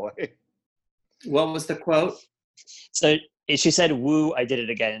 Boy. What was the quote? So she said, woo, I did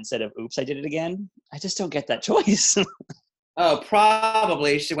it again, instead of oops, I did it again. I just don't get that choice. Oh,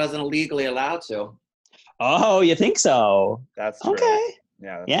 probably she wasn't legally allowed to. Oh, you think so? That's true. Okay.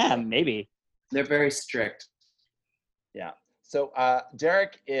 Yeah, maybe. They're very strict. Yeah. So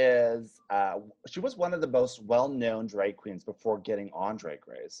Derek is, she was one of the most well-known drag queens before getting on Drag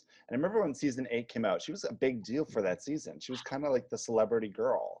Race. And I remember when season 8 came out, she was a big deal for that season. She was kind of like the celebrity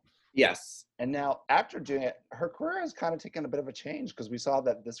girl. Yes. And now after doing it, her career has kind of taken a bit of a change because we saw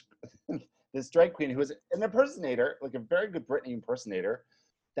that this drag queen who was an impersonator, like a very good Britney impersonator,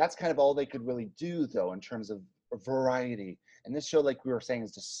 that's kind of all they could really do though in terms of variety. And this show, like we were saying,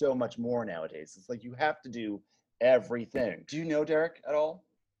 is just so much more nowadays. It's like you have to do everything. Do you know Derek at all?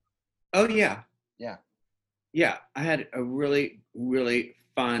 Oh yeah. Yeah. Yeah. I had a really, really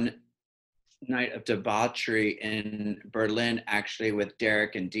fun night of debauchery in Berlin, actually, with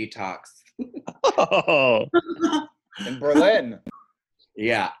Derek and Detox. Oh. In Berlin.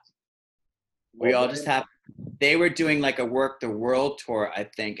 Yeah. We all just have, they were doing like a Work the World tour, I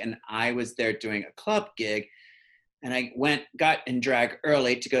think, and I was there doing a club gig. And I got in drag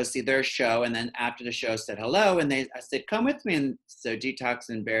early to go see their show. And then after the show said hello. And I said, come with me. And so Detox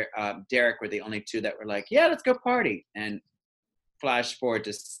and Derek were the only two that were like, yeah, let's go party. And flash forward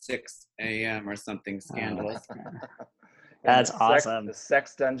to 6 a.m. or something scandalous. That's awesome. The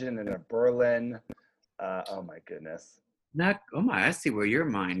sex dungeon in a Berlin. Oh my goodness. I see where your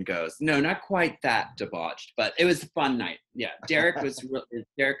mind goes. No, not quite that debauched, but it was a fun night. Yeah, Derek's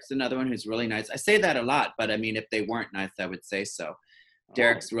another one who's really nice. I say that a lot, but I mean, if they weren't nice, I would say so.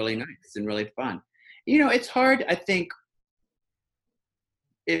 Derek's really nice and really fun. It's hard, I think,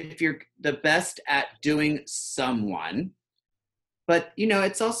 if you're the best at doing someone, but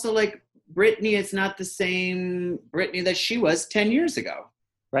it's also like Brittany is not the same Brittany that she was 10 years ago.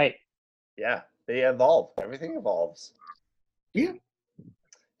 Right. Yeah, they evolve. Everything evolves. Yeah.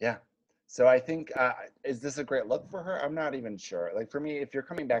 So I think, is this a great look for her? I'm not even sure. Like for me, if you're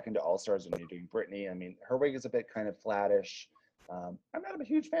coming back into All Stars and you're doing Brittany, I mean, her wig is a bit kind of flattish. I'm not a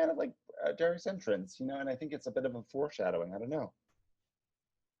huge fan of like Derek's entrance, and I think it's a bit of a foreshadowing. I don't know.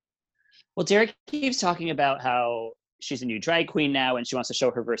 Well, Derek keeps talking about how she's a new drag queen now and she wants to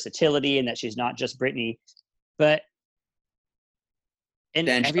show her versatility and that she's not just Brittany. But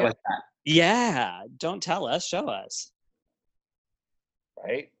don't tell us, show us.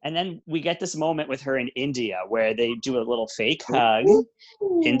 Right. And then we get this moment with her in India where they do a little fake hug.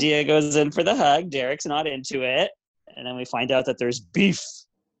 India goes in for the hug. Derek's not into it. And then we find out that there's beef.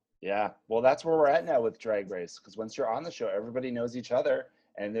 Yeah. Well, that's where we're at now with Drag Race. Because once you're on the show, everybody knows each other.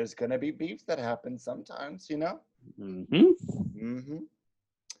 And there's going to be beef that happens sometimes,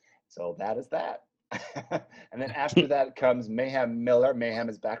 So that is that. And then after that comes Mayhem Miller. Mayhem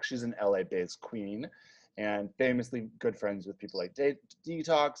is back. She's an LA-based queen. And famously good friends with people like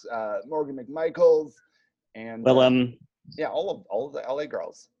Detox, Morgan McMichaels, and all of the LA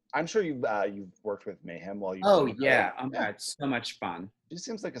girls. I'm sure you've worked with Mayhem while you. Oh yeah, it's so much fun. She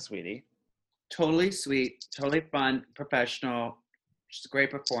seems like a sweetie. Totally sweet, totally fun, professional. She's a great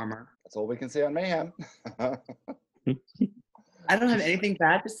performer. That's all we can say on Mayhem. I don't have anything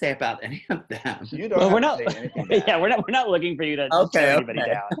bad to say about any of them. You don't have to say anything bad. Yeah, we're not looking for you to tear anybody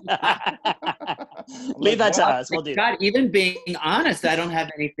down. Leave that to us. We'll do that. Even being honest, I don't have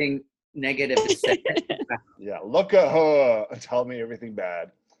anything negative to say. Yeah, look at her. Tell me everything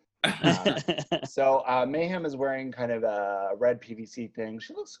bad. So Mayhem is wearing kind of a red PVC thing.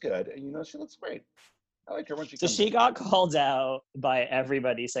 She looks good. And, she looks great. I like her when she comes. So she got called out by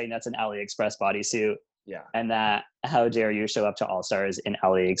everybody saying that's an AliExpress bodysuit. Yeah. And that, how dare you show up to All Stars in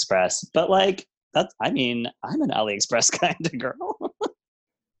AliExpress? But I'm an AliExpress kind of girl.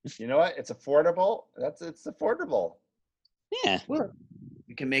 You know what? It's affordable. It's affordable. Yeah. Well,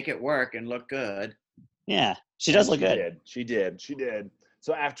 you can make it work and look good. Yeah. She does look good. She did.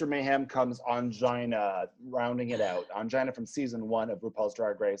 So after Mayhem comes Angina, rounding it out. Angina from season 1 of RuPaul's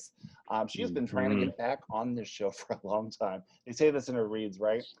Drag Race. She has been trying to get back on this show for a long time. They say this in her reads,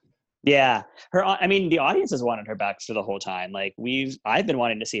 right? Yeah. The audience has wanted her back for the whole time. I've been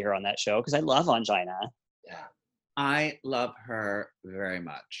wanting to see her on that show because I love Angina. Yeah. I love her very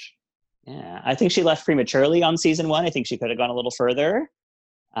much. Yeah. I think she left prematurely on season 1. I think she could have gone a little further.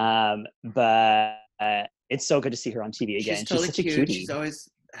 But it's so good to see her on TV again. She's totally such a cute. cutie. She's always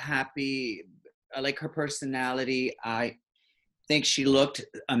happy. I like her personality. I think she looked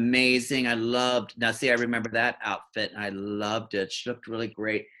amazing. I remember that outfit. I loved it. She looked really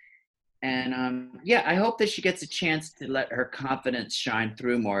great. And I hope that she gets a chance to let her confidence shine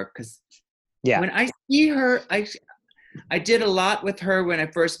through more. Because when I see her, I did a lot with her when I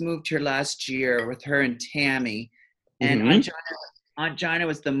first moved here last year with her and Tammy. And Aunt Gina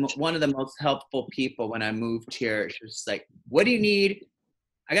was one of the most helpful people when I moved here. She was like, what do you need?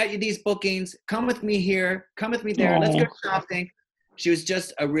 I got you these bookings. Come with me here. Come with me there. Let's go shopping. She was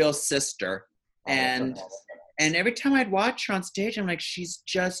just a real sister. And every time I'd watch her on stage, I'm like, she's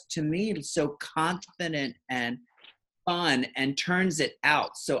just, to me, so confident and fun and turns it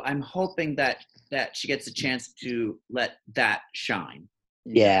out. So I'm hoping that she gets a chance to let that shine.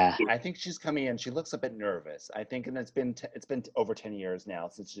 Yeah. I think she's coming in. She looks a bit nervous. I think, and it's been over 10 years now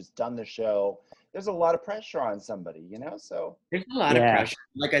since she's done the show. There's a lot of pressure on somebody, so. There's a lot of pressure.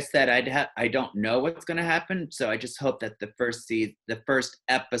 Like I said, I don't know what's going to happen. So I just hope that the first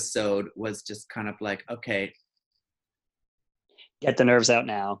episode was just kind of like, okay. Get the nerves out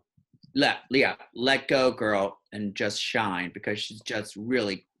now. Let go, girl, and just shine, because she's just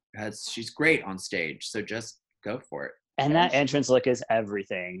really she's great on stage. So just go for it. And that entrance look is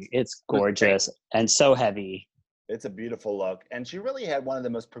everything. It's gorgeous and so heavy. It's a beautiful look. And she really had one of the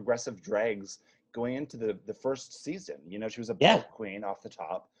most progressive drags going into the first season. She was a belt queen off the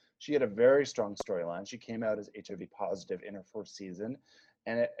top. She had a very strong storyline. She came out as HIV positive in her first season.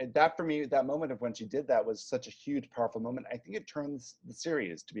 And that, for me, that moment of when she did that was such a huge, powerful moment. I think it turned the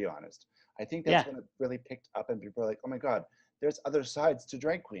series, to be honest. I think that's when it really picked up and people were like, oh my God, there's other sides to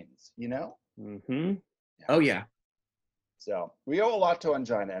drag queens, Mm-hmm. Oh, yeah. So we owe a lot to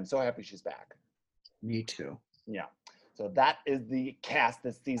Angina. I'm so happy she's back. Me too. Yeah. So that is the cast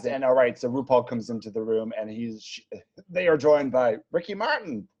this season. All right. So RuPaul comes into the room and they are joined by Ricky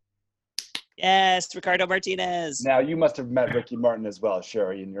Martin. Yes, Ricardo Martinez. Now you must have met Ricky Martin as well,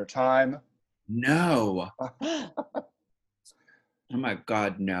 Sherry, in your time. No. Oh my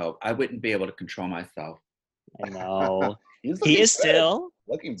God, no. I wouldn't be able to control myself. I know. He is still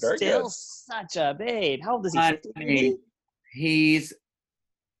looking very good. Such a babe. How old is he? I mean, he's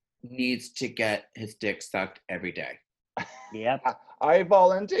needs to get his dick sucked every day. Yep. I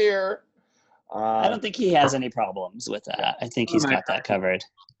volunteer. I don't think he has any problems with that. I think he's got that covered.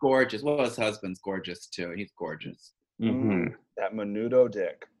 Gorgeous. Well, his husband's gorgeous too. He's gorgeous. Mm-hmm. That menudo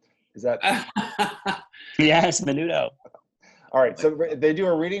dick. Is that? Yes, menudo. All right, so they do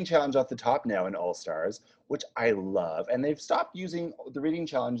a reading challenge off the top now in All Stars, which I love. And they've stopped using the reading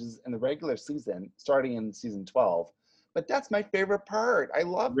challenges in the regular season, starting in season 12. But that's my favorite part. I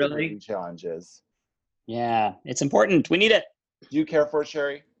love the reading challenges. Yeah, it's important. We need it. Do you care for it,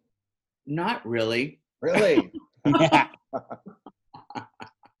 Sherry? Not really. Really? Yeah.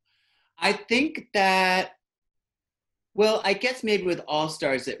 I think that, well, I guess maybe with All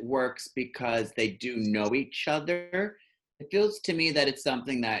Stars it works because they do know each other. It feels to me that it's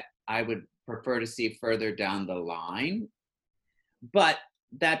something that I would prefer to see further down the line. But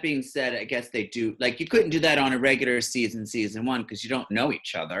that being said, I guess they do, like, you couldn't do that on a regular season one, because you don't know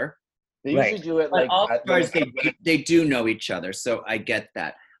each other. They usually do it like All Stars, they do know each other, so I get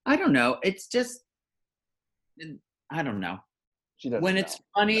that. I don't know. It's just, I don't know. When it's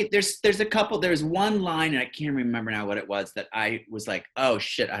funny, there's a couple, there's one line, and I can't remember now what it was, that I was like, oh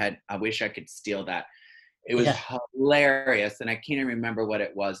shit, I wish I could steal that. It was hilarious, and I can't even remember what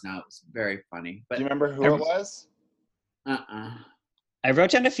it was now. It was very funny. But do you remember who it was? I wrote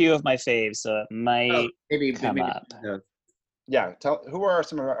down a few of my faves, so it might come up. Yeah, who are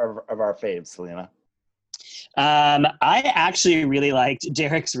some of our faves, Selena? I actually really liked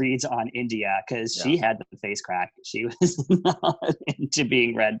Derek's reads on India because she had the face crack. She was not into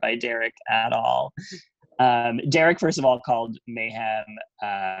being read by Derek at all. Derek, first of all, called Mayhem.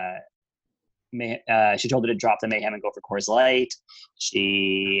 She told her to drop the Mayhem and go for Coors Light.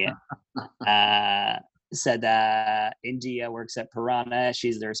 She said that India works at Piranha.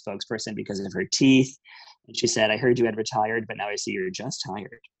 She's their spokesperson because of her teeth. And she said, I heard you had retired, but now I see you're just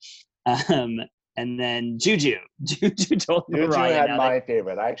tired. And then Juju told Mariah. Juju had my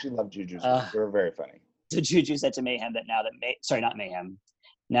favorite. I actually love Juju's. They were very funny. So Juju said to Mayhem that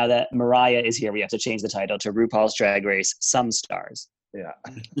now that Mariah is here, we have to change the title to RuPaul's Drag Race Some Stars. Yeah.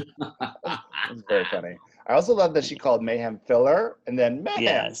 It's very funny. I also love that she called Mayhem filler and then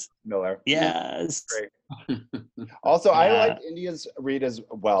Mayhem Miller. Yes. Great. Also, I like India's read as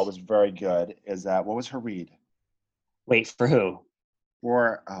well. It was very good. What was her read? Wait, for who?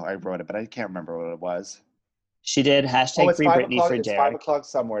 I wrote it, but I can't remember what it was. She did hashtag Free Britney for Derek. It's 5 o'clock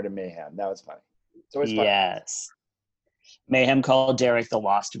somewhere to Mayhem. That was funny. It's always funny. Yes. Mayhem called Derek the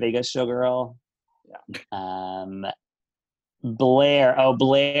Las Vegas showgirl. Yeah.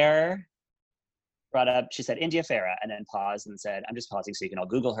 Blair brought up, she said India Farah, and then paused and said, I'm just pausing so you can all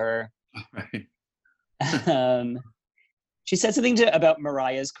Google her. Right. She said something about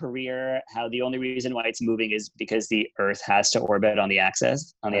Mariah's career, how the only reason why it's moving is because the Earth has to orbit on the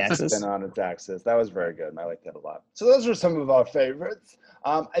axis. It's been on its axis. That was very good. And I like that a lot. So those are some of our favorites.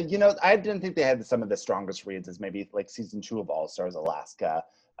 I didn't think they had some of the strongest reads as maybe like season 2 of All Stars Alaska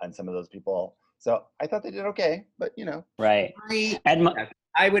and some of those people. So I thought they did okay, but Right.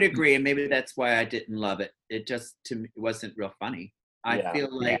 I would agree, and maybe that's why I didn't love it. It just, to me, wasn't real funny. I feel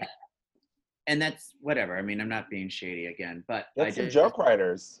like, and that's whatever. I mean, I'm not being shady again, but that's some joke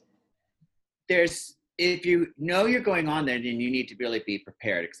writers. If you know you're going on there, then you need to really be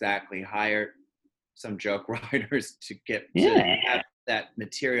prepared. Exactly. Hire some joke writers to get to have that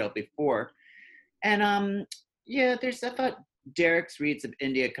material before. And I thought Derek's reads of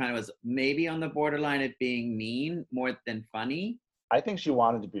India kind of was maybe on the borderline of being mean more than funny. I think she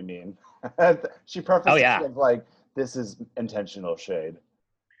wanted to be mean. She prefaced it like, this is intentional shade.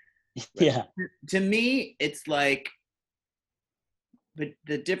 Yeah. To me, it's like, but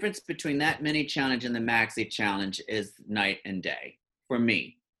the difference between that mini challenge and the maxi challenge is night and day for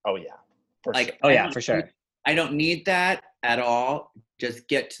me. Oh yeah. For sure. I don't need that at all. Just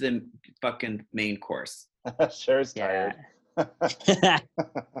get to the fucking main course. Sherry's tired.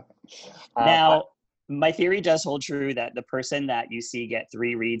 Now, my theory does hold true that the person that you see get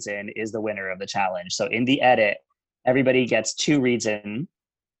 3 reads in is the winner of the challenge. So in the edit, everybody gets 2 reads in,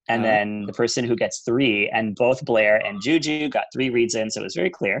 and then the person who gets 3, and both Blair and Juju got 3 reads in. So it was very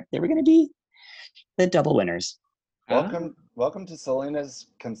clear they were going to be the double winners. Welcome to Selena's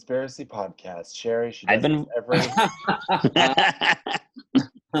conspiracy podcast. Sherry, she I've does been. every.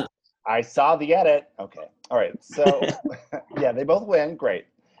 I saw the edit. Okay, all right. So, yeah, they both win. Great.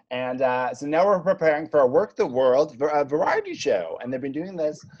 And so now we're preparing for a Work the World variety show, and they've been doing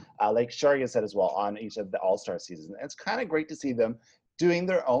this, like Sherry has said as well, on each of the All-Star seasons. And it's kind of great to see them doing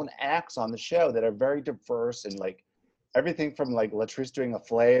their own acts on the show that are very diverse and like everything from like Latrice doing a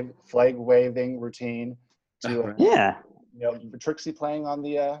flag waving routine to Yeah. Trixie playing on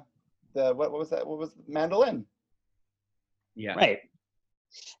the what was that? What was the mandolin? Yeah. Right.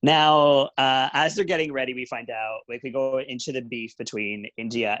 Now, as they're getting ready, we find out, like, we go into the beef between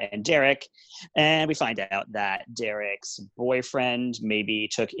India and Derek, and we find out that Derek's boyfriend maybe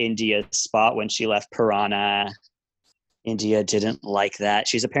took India's spot when she left Piranha. India didn't like that.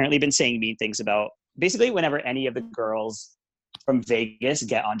 She's apparently been saying mean things about, basically, whenever any of the girls from Vegas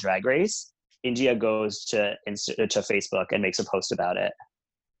get on Drag Race, India goes to Facebook and makes a post about it.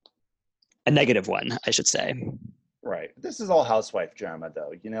 A negative one, I should say. Right. This is all housewife drama,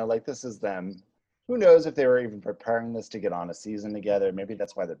 though. Like this is them. Who knows if they were even preparing this to get on a season together? Maybe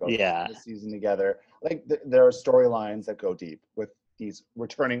that's why they're both on the season together. Like there are storylines that go deep with these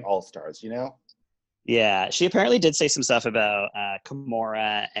returning all-stars, Yeah, she apparently did say some stuff about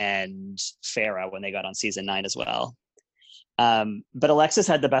Kimora and Farrah when they got on season 9 as well. But Alexis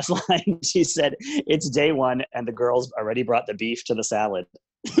had the best line. She said, "It's day 1 and the girls already brought the beef to the salad."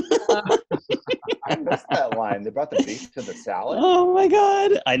 I missed that line. They brought the beef to the salad. Oh my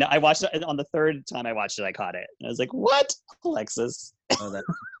God. I know. I watched it on the third time I watched it. I caught it. I was like, what? Alexis. Oh, that's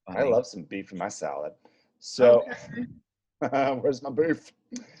funny. I love some beef in my salad. So where's my beef?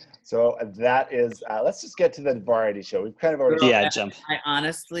 So that is, let's just get to the variety show. We've kind of already. Yeah, jump. I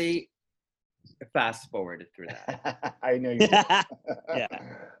honestly fast forwarded through that. I know you did. Yeah.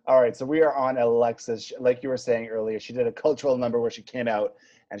 All right. So we are on Alexis. Like you were saying earlier, she did a cultural number where she came out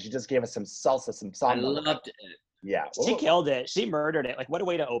and she just gave us some salsa, some samba. I loved it. Yeah. She killed it. She murdered it. Like, what a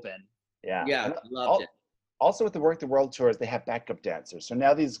way to open. Yeah. Yeah, I loved it. Also with the Work the World tours, they have backup dancers. So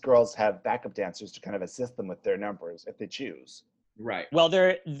now these girls have backup dancers to kind of assist them with their numbers if they choose. Right. Well,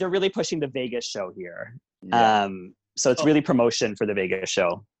 they're really pushing the Vegas show here. Yeah. So it's really promotion for the Vegas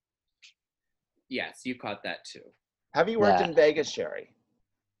show. Yes, you caught that too. Have you worked in Vegas, Sherry?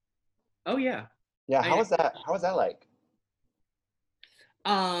 Oh yeah. Yeah. How was that? How was that like?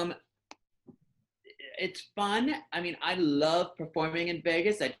 It's fun. I mean, I love performing in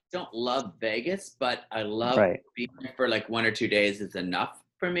Vegas. I don't love Vegas, but I love being there for like 1 or 2 days is enough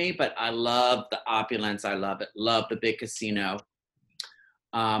for me. But I love the opulence. I love it. Love the big casino.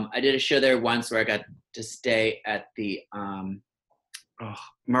 I did a show there once where I got to stay at the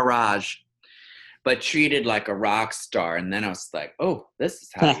Mirage, but treated like a rock star. And then I was like, oh, this is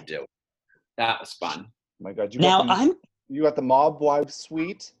how you do it. That was fun. Oh my God. You got the Mob Wife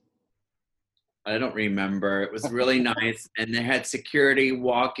suite? I don't remember. It was really nice. And they had security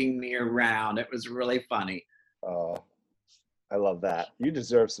walking me around. It was really funny. Oh, I love that. You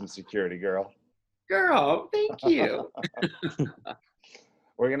deserve some security, girl. Girl, thank you. What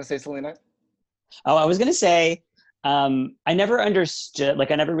were you going to say, Selena? Oh, I was going to say, I never understood, like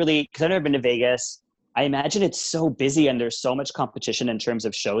I never really, because I've never been to Vegas. I imagine it's so busy and there's so much competition in terms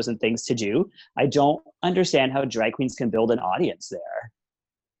of shows and things to do. I don't understand how drag queens can build an audience there.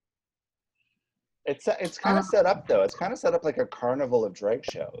 It's kind of set up though. It's kind of set up like a carnival of drag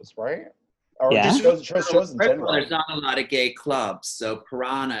shows, right? Or just shows in general. There's not a lot of gay clubs, so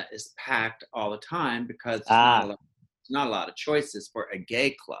Piranha is packed all the time because there's not a lot of choices for a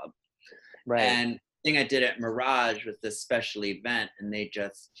gay club. Right. And the thing I did at Mirage was this special event, and they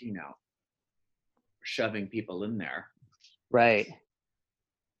just, shoving people in there. Right.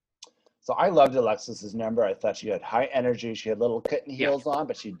 So I loved Alexis's number. I thought she had high energy. She had little kitten heels on,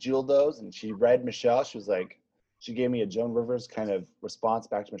 but she jeweled those, and she read Michelle. She was like, she gave me a Joan Rivers kind of response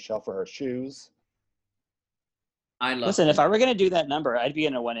back to Michelle for her shoes. Listen, if I were going to do that number, I'd be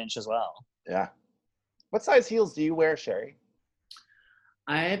in a 1 inch as well. Yeah. What size heels do you wear, Sherry?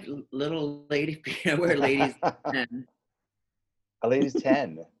 I have little lady feet. I wear ladies 10. A lady's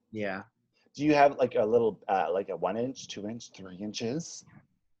 10? Yeah. Do you have like a little, like a 1 inch, 2 inch, 3 inches?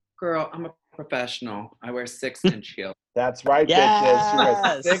 Girl, I'm a professional. I wear 6-inch heels. That's right, bitches. She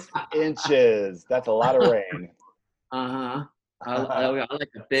wears 6 inches. That's a lot of rain. Uh-huh. I like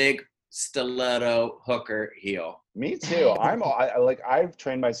a big stiletto hooker heel. Me too. I've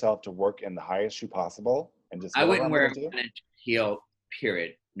trained myself to work in the highest shoe possible and just. I wouldn't wear a 1-inch heel,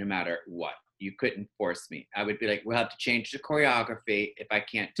 period, no matter what. You couldn't force me. I would be like, we'll have to change the choreography if I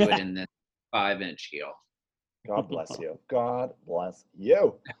can't do it in this 5-inch heel. God bless you. God bless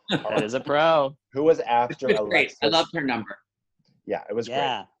you. That is a pro. Who was after It was Alexis? great. I loved her number. Yeah, it was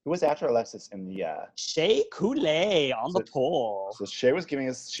great. Who was after Alexis in the Shea Coulee on the poll. So Shay was giving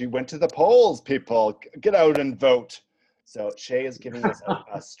us, she went to the polls, people. Get out and vote. So Shay is giving us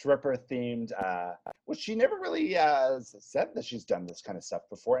a stripper themed, which she never really said that she's done this kind of stuff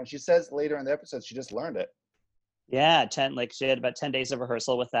before. And she says later in the episode, she just learned it. Yeah, she had about 10 days of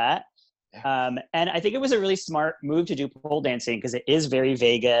rehearsal with that. Yeah. And I think it was a really smart move to do pole dancing because it is very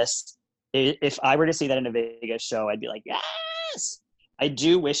Vegas. If I were to see that in a Vegas show, I'd be like, yes! I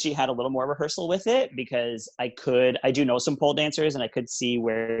do wish she had a little more rehearsal with it because I do know some pole dancers and I could see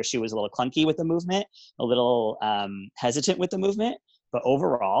where she was a little clunky with the movement, a little hesitant with the movement. But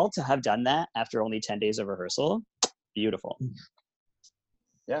overall, to have done that after only 10 days of rehearsal, beautiful.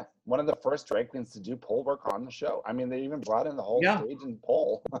 Yeah, one of the first drag queens to do pole work on the show. I mean, they even brought in the whole stage and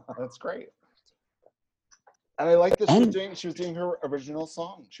pole. That's great. And I like that she was doing her original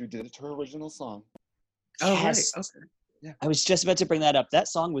song. She did it to her original song. Oh, yes. Right. Okay. Yeah. I was just about to bring that up. That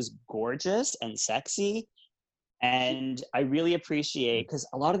song was gorgeous and sexy. And I really appreciate, because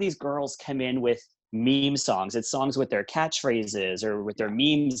a lot of these girls come in with meme songs. It's songs with their catchphrases or with their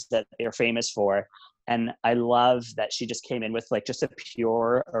memes that they're famous for. And I love that she just came in with like just a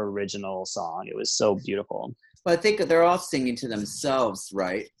pure original song. It was so beautiful. Well, I think they're all singing to themselves,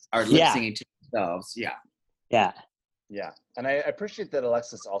 right? Or lip singing to themselves. Yeah. Yeah. Yeah. And I appreciate that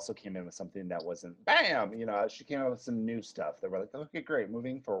Alexis also came in with something that wasn't bam, you know, she came up with some new stuff that were like, okay, great,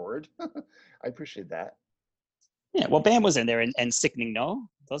 moving forward. I appreciate that. Yeah, well, Bam was in there and Sickening No.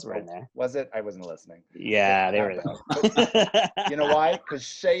 Those were in there. Was it? I wasn't listening. Yeah, they were there. You know why? Because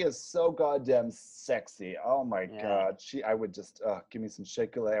Shay is so goddamn sexy. Oh my God. I would just, give me some Shea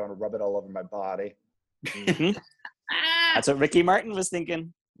Coulee. I want to rub it all over my body. Mm-hmm. That's what Ricky Martin was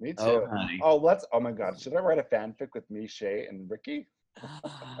thinking. Me too. Oh my God. Should I write a fanfic with me, Shay, and Ricky?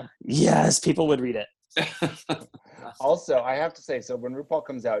 Yes, people would read it. Also, I have to say, so when RuPaul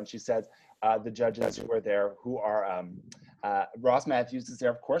comes out and she says the judges who are there, who are Ross Matthews is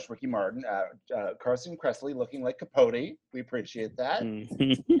there, of course, Ricky Martin, Carson Kressley looking like Capote. We appreciate that. And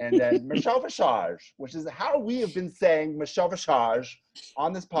then Michelle Visage, which is how we have been saying Michelle Visage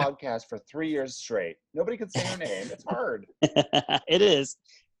on this podcast for 3 years straight. Nobody can say her name. It's hard. It is.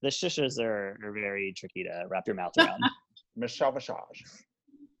 The shushes are very tricky to wrap your mouth around. Michelle Visage.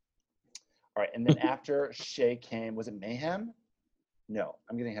 All right, and then after Shay came, was it Mayhem? No,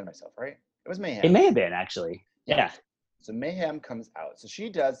 I'm getting ahead of myself, right? It was Mayhem. It may have been, actually. Yeah. So Mayhem comes out. So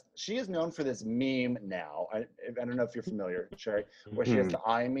she is known for this meme now. I don't know if you're familiar, Sherry, where she has the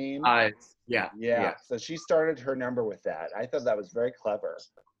eye meme. Yeah. So she started her number with that. I thought that was very clever.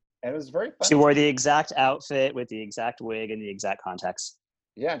 And it was very fun. She wore the exact outfit with the exact wig and the exact context.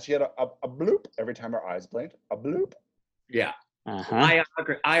 Yeah, and she had a bloop every time her eyes blinked. A bloop. Yeah. Uh-huh.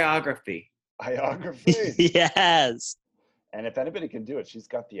 Iography. Yes. And if anybody can do it, she's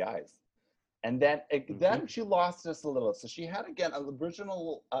got the eyes. And then she lost us a little. So she had, again, an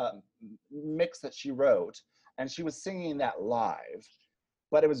original mix that she wrote, and she was singing that live.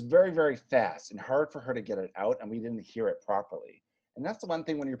 But it was very, very fast and hard for her to get it out, and we didn't hear it properly. And that's the one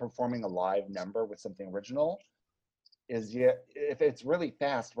thing when you're performing a live number with something original, is if it's really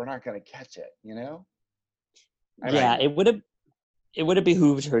fast, we're not going to catch it, you know? It would have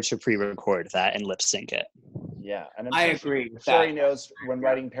behooved her to pre-record that and lip sync it. Yeah, and I agree. Sherry knows when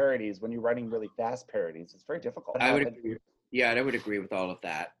writing parodies, when you're writing really fast parodies, it's very difficult. I would agree. Yeah, I would agree with all of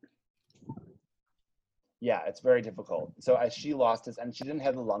that. Yeah, it's very difficult. So as she lost us, and she didn't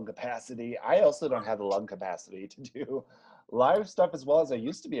have the lung capacity. I also don't have the lung capacity to do live stuff as well as I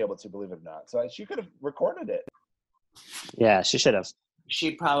used to be able to, believe it or not. So she could have recorded it. Yeah, she should have.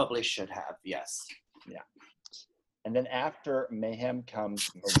 She probably should have, yes. Yeah. And then after Mayhem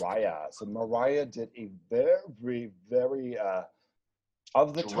comes Mariah. So Mariah did a very, very,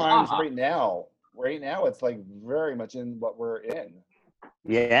 of the times right now, it's like very much in what we're in.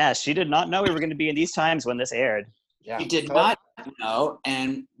 Yeah, she did not know we were going to be in these times when this aired. Yeah. She did not know.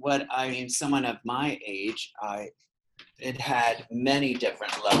 And someone of my age, it had many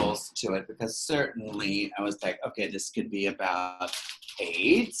different levels to it, because certainly I was like, okay, this could be about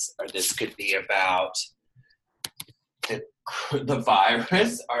AIDS, or this could be about the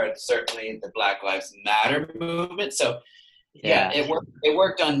virus, or certainly the Black Lives Matter movement. So yeah, it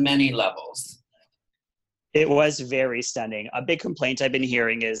worked on many levels. It was very stunning. A big complaint I've been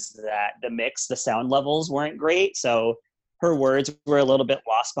hearing is that the sound levels weren't great. So her words were a little bit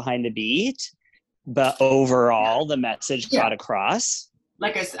lost behind the beat, but overall the message got across.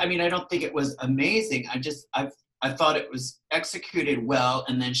 Like I said, I mean, I don't think it was amazing. I thought it was executed well.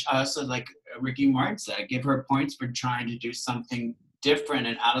 And then I also, like Ricky Martin said, I give her points for trying to do something different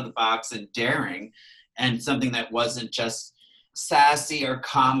and out of the box and daring, and something that wasn't just sassy or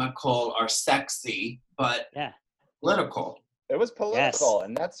comical or sexy, but political. It was political,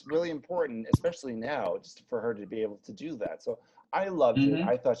 and that's really important, especially now, just for her to be able to do that. So I loved it.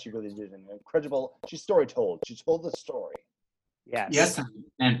 I thought she really did an incredible. She story told. She told the story. Yes,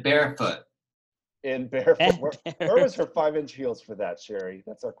 and barefoot. In barefoot. Where was her 5-inch heels for that, Sherry?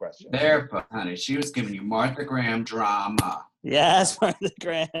 That's our question. Barefoot, honey. She was giving you Martha Graham drama. Yes, Martha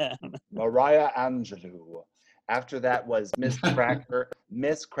Graham. Mariah Angelou. After that was Miss Cracker.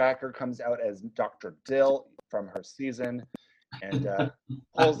 Miss Cracker comes out as Dr. Dill from her season, and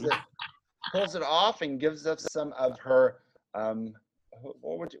pulls it off and gives us some of her.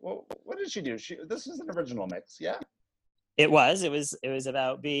 What did she do? This was an original mix, yeah. It was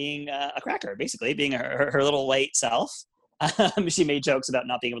about being a cracker, basically being her little light self. She made jokes about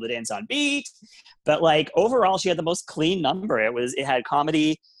not being able to dance on beat, but like overall, she had the most clean number. It had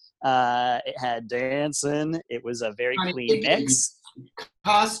comedy, it had dancing. It was a very clean mix.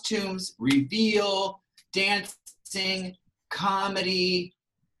 Costumes, reveal, dancing, comedy,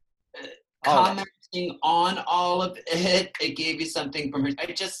 commenting on all of it. It gave you something from her.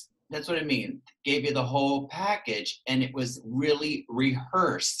 That's what I mean. Gave you the whole package, and it was really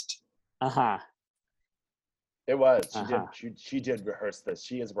rehearsed. It was. She did rehearse this.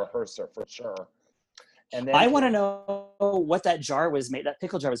 She is a rehearser for sure. And then I want to know what that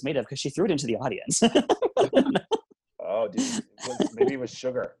pickle jar was made of, because she threw it into the audience. Oh, dude. Maybe it was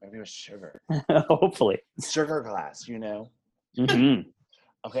sugar. Hopefully. Sugar glass, Mm-hmm.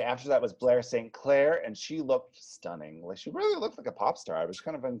 Okay, after that was Blair St. Clair, and she looked stunning. Like, she really looked like a pop star. It was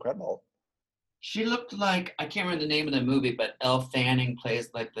kind of incredible. She looked like, I can't remember the name of the movie, but Elle Fanning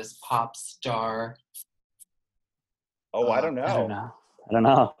plays like this pop star. Oh, I don't know. I don't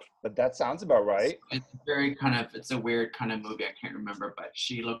know. But that sounds about right. It's a weird kind of movie. I can't remember, but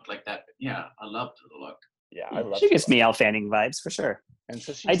she looked like that. Yeah, I loved the look. Yeah, I love. She gives me Elle Fanning vibes for sure. And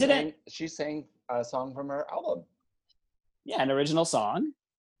so she sang a song from her album. Yeah, an original song.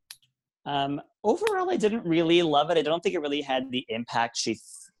 Overall, I didn't really love it. I don't think it really had the impact.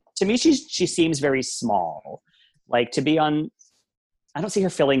 To me, she seems very small. Like, to be on, I don't see her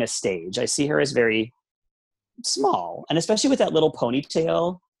filling a stage. I see her as very small, and especially with that little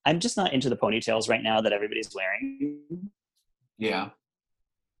ponytail. I'm just not into the ponytails right now that everybody's wearing. Yeah.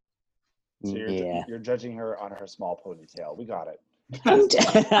 So you're judging her on her small ponytail. We got it.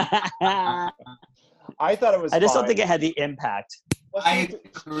 I thought it was. I just don't think it had the impact. I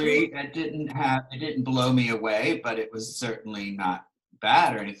agree. It didn't blow me away, but it was certainly not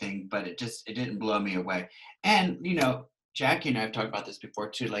bad or anything. But it didn't blow me away. And Jackie and I have talked about this before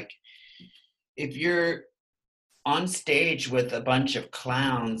too. Like, if you're on stage with a bunch of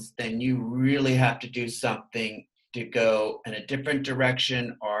clowns, then you really have to do something to go in a different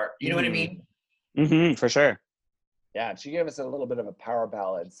direction, or you know what I mean? Mm-hmm, for sure. Yeah, she gave us a little bit of a power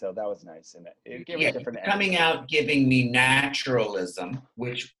ballad, so that was nice. And it gave a different coming out giving me naturalism,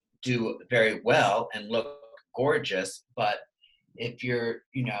 which do very well and look gorgeous. But if you're,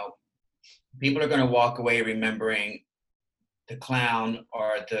 people are going to walk away remembering the clown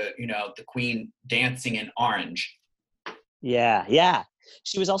or the queen dancing in orange. Yeah.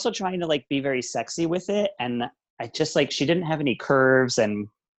 She was also trying to be very sexy with it, and I just she didn't have any curves and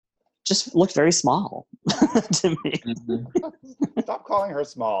just looked very small to me. Mm-hmm. Stop calling her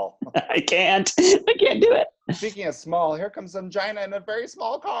small. I can't do it. Speaking of small, here comes some Gina in a very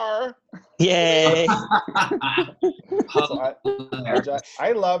small car. Yay. So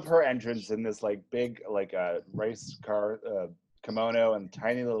I love her entrance in this big race car kimono and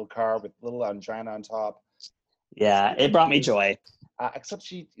tiny little car with little angina on top. Yeah, it brought me joy. Except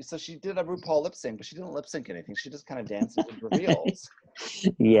she did a RuPaul lip sync, but she didn't lip sync anything. She just kind of danced and reveals.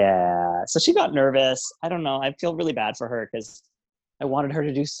 Yeah, so she got nervous. I don't know. I feel really bad for her because I wanted her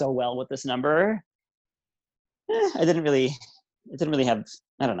to do so well with this number. It didn't really have.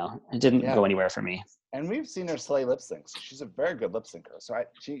 I don't know. It didn't go anywhere for me. And we've seen her slay lip syncs. She's a very good lip syncer. So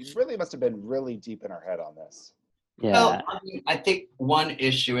she really must have been really deep in her head on this. Yeah. Well, I think one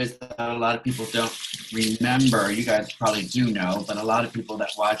issue is that a lot of people don't remember. You guys probably do know, but a lot of people that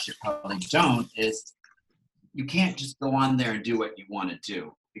watch it probably don't. Is you can't just go on there and do what you want to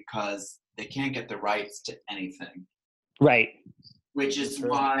do because they can't get the rights to anything. Right. Which is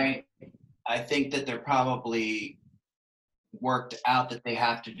why I think that they're probably worked out that they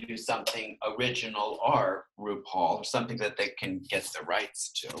have to do something original or RuPaul or something that they can get the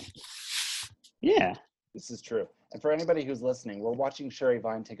rights to. Yeah. This is true. And for anybody who's listening, we're watching Sherry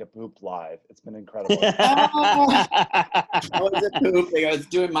Vine take a poop live. It's been incredible. I wasn't pooping. I was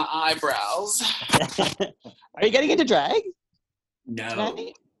doing my eyebrows. Are you getting into drag No,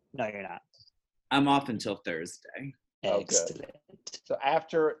 tonight? No, you're not. I'm off until Thursday. Oh, Excellent. So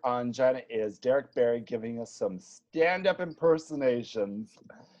after Angina is Derek Barry giving us some stand-up impersonations.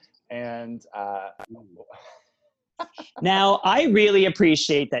 And Now, I really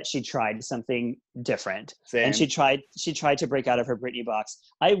appreciate that she tried something different. Same. And she tried to break out of her Britney box.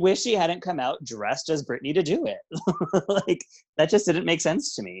 I wish she hadn't come out dressed as Britney to do it. Like, that just didn't make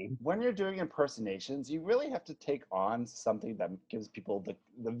sense to me. when you're doing impersonations, you really have to take on something that gives people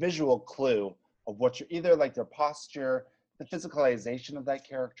the visual clue of what you're, either like their posture, the physicalization of that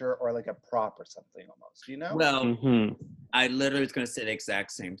character, or like a prop or something almost, you know? Well, Mm-hmm. I literally was going to say the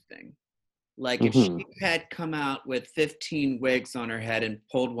exact same thing. Like if she had come out with 15 wigs on her head and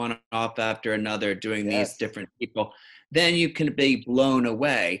pulled one off after another doing these different people, then you can be blown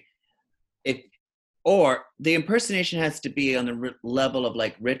away. Or the impersonation has to be on the level of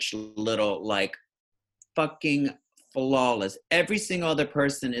like Rich Little, like fucking flawless. Every single other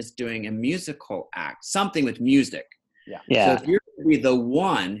person is doing a musical act, something with music. Yeah. So if you're going to be the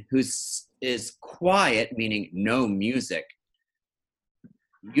one is quiet, meaning no music,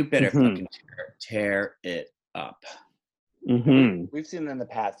 you better fucking tear it up. Mm-hmm. We've seen it in the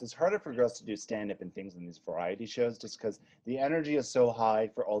past. It's harder for girls to do stand-up and things in these variety shows just because the energy is so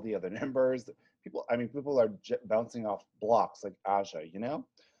high for all the other members. People are bouncing off blocks like Aja, you know?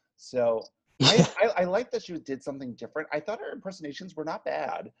 So I like that she did something different. I thought her impersonations were not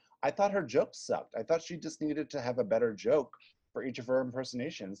bad. I thought her jokes sucked. I thought she just needed to have a better joke for each of her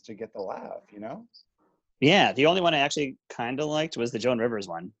impersonations to get the laugh, you know? Yeah, the only one I actually kind of liked was the Joan Rivers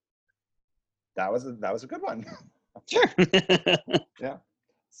one. That was a good one. Sure. Yeah.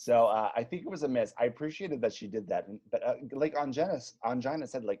 So I think it was a miss. I appreciated that she did that. But like Angina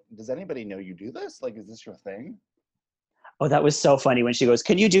said, like, does anybody know you do this? Like, is this your thing? Oh, that was so funny when she goes,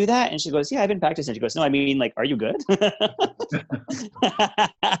 "Can you do that?" And she goes, "Yeah, I've been practicing." She goes, "No, I mean, like, are you good?"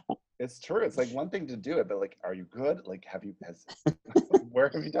 It's true. It's like one thing to do it, but like, are you good? Like, where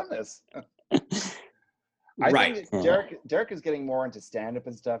have you done this? I think Derek is getting more into stand-up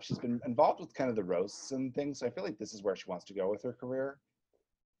and stuff. She's been involved with kind of the roasts and things. So I feel like this is where she wants to go with her career.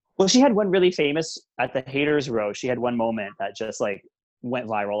 Well, she had one really famous at the Haters Row. She had one moment that just like went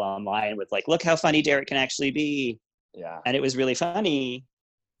viral online with like, "Look how funny Derek can actually be." Yeah. And it was really funny.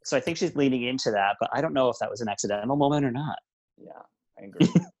 So I think she's leaning into that, but I don't know if that was an accidental moment or not. Yeah, I agree.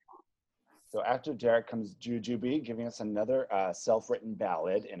 So after Derek comes Jujubee, giving us another self-written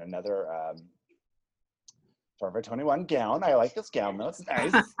ballad in another Forever 21 gown. I like this gown though. It's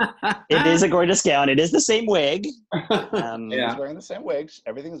nice. It is a gorgeous gown. It is the same wig. She's wearing the same wig.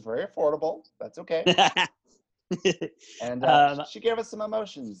 Everything is very affordable. That's okay. And she gave us some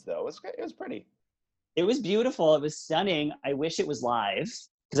emotions though. It was pretty. It was beautiful. It was stunning. I wish it was live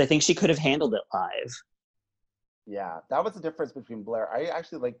because I think she could have handled it live. Yeah, that was the difference between Blair. I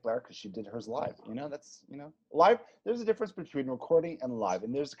actually like Blair because she did hers live. You know, live. There's a difference between recording and live,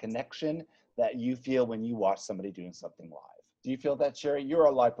 and there's a connection that you feel when you watch somebody doing something live. Do you feel that, Sherry? You're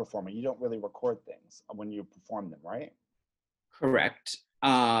a live performer. You don't really record things when you perform them, right? Correct.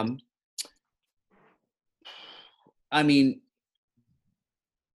 I mean,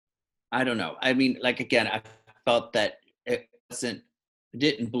 I don't know. I mean, like, again, I felt that it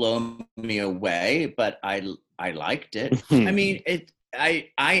didn't blow me away, but I liked it. I mean, I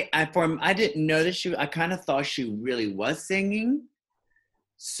didn't know that I kind of thought she really was singing.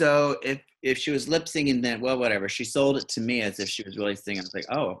 So if she was lip singing, then well, whatever. She sold it to me as if she was really singing. I was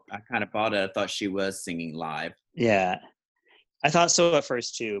like, oh, I kind of bought it. I thought she was singing live. Yeah, I thought so at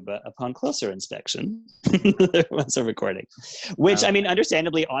first too, but upon closer inspection, there was a recording. Which, I mean,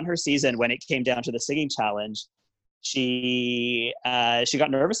 understandably, on her season, when it came down to the singing challenge, she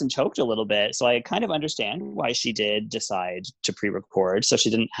got nervous and choked a little bit. So I kind of understand why she did decide to pre-record, so she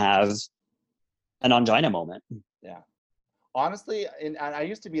didn't have an angina moment. Yeah. Honestly, and I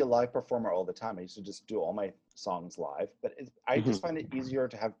used to be a live performer all the time. I used to just do all my songs live, but I just find it easier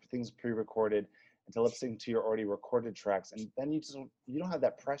to have things pre-recorded and to lip sync to your already recorded tracks, and then you don't have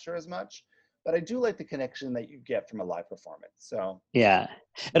that pressure as much. But I do like the connection that you get from a live performance. So yeah,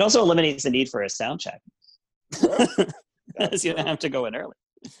 it also eliminates the need for a sound check. You don't have to go in early.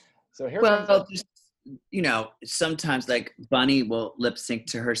 So here, sometimes like Bunny will lip sync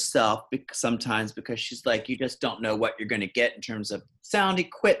to herself sometimes because she's like, you just don't know what you're going to get in terms of sound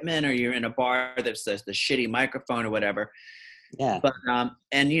equipment, or you're in a bar that says the shitty microphone or whatever. Yeah. But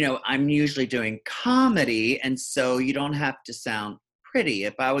I'm usually doing comedy, and so you don't have to sound pretty.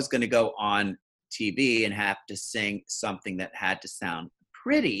 If I was going to go on TV and have to sing something that had to sound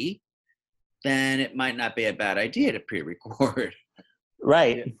pretty, then it might not be a bad idea to pre-record.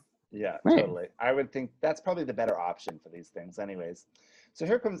 Right. Yeah, Right. totally. I would think that's probably the better option for these things, anyways. So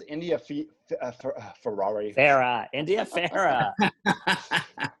here comes Ferrari. India Farah.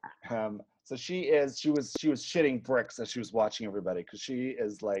 So she was shitting bricks as she was watching everybody because she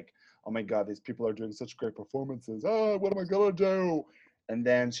is like, oh my god, these people are doing such great performances. Oh, what am I gonna do? And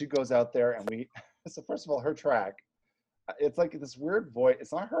then she goes out there and so first of all, her track, it's like this weird voice.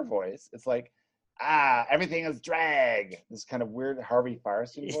 It's not her voice. It's like, everything is drag. This kind of weird Harvey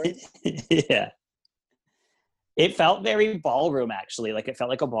Firestein voice. Yeah. It felt very ballroom, actually. Like, it felt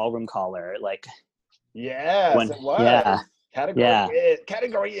like a ballroom caller. Like, yes, it was. Yeah.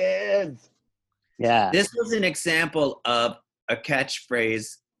 Category is. Yeah. This was an example of a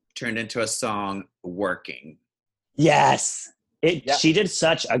catchphrase turned into a song working. Yes. She did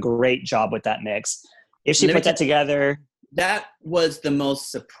such a great job with that mix. If she put that together. That was the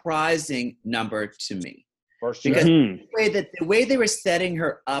most surprising number to me. For sure. Because the way they were setting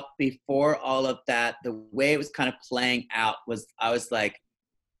her up before all of that, the way it was kind of playing out I was like,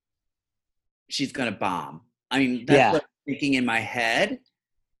 she's gonna bomb. I mean, that's what I'm thinking in my head.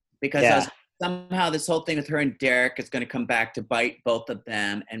 Because somehow this whole thing with her and Derek is going to come back to bite both of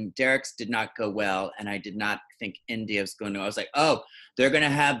them. And Derek's did not go well. And I did not think India was going to. I was like, oh, they're going to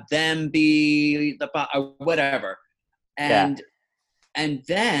have them be or whatever. And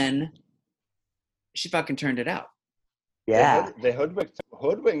then she fucking turned it out. Yeah. They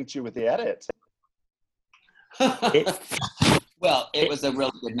hoodwinked you with the edit. Well, it was a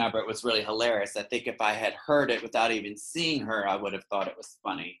really good number. It was really hilarious. I think if I had heard it without even seeing her, I would have thought it was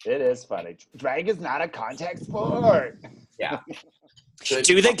funny. It is funny. Drag is not a contact sport. Yeah.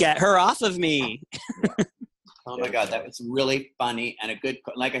 Do the get her off of me. Yeah. Oh my God, that was really funny and a good,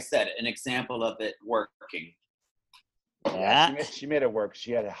 like I said, an example of it working. Yeah. She made it work.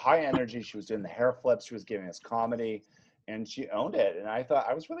 She had a high energy. She was doing the hair flips. She was giving us comedy. And she owned it. And I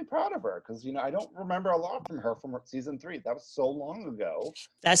was really proud of her because, I don't remember a lot from her from season 3. That was so long ago.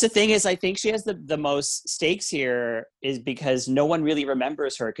 That's the thing is I think she has the most stakes here is because no one really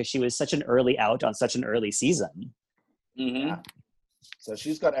remembers her because she was such an early out on such an early season. Mm-hmm. Yeah. So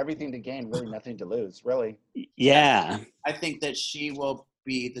she's got everything to gain, really nothing to lose, really. Yeah. I think that she will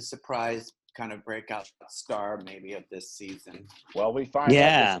be the surprise kind of breakout star maybe of this season. Well, we find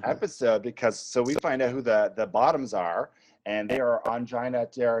out this episode because we find out who the bottoms are, and they are Angina,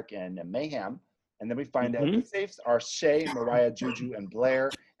 Derek, and Mayhem. And then we find out the safes are Shay, Mariah, Juju, and Blair,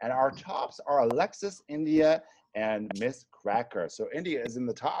 and our tops are Alexis, India, and Miss Cracker. So India is in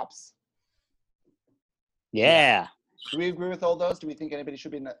the tops. Yeah. Do we agree with all those? Do we think anybody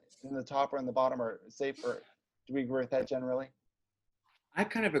should be in the top or in the bottom or safe? Or do we agree with that generally? I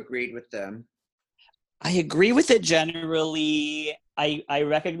kind of agreed with them. I agree with it generally. I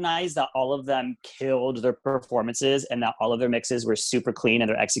recognize that all of them killed their performances and that all of their mixes were super clean and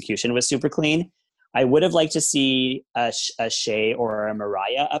their execution was super clean. I would have liked to see a Shay or a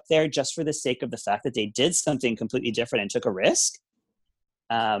Mariah up there just for the sake of the fact that they did something completely different and took a risk.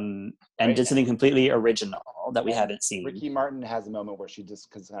 And did something completely original that we haven't seen. Ricky Martin has a moment where she just,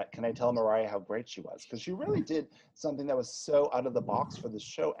 can I tell Mariah how great she was? Because she really did something that was so out of the box for the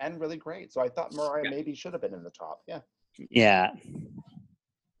show and really great. So I thought Mariah maybe should have been in the top. Yeah. Yeah.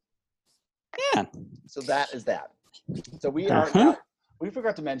 Yeah. So that is that. So we are, we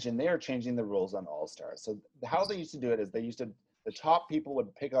forgot to mention, they are changing the rules on All Stars. So how they used to do it is the top people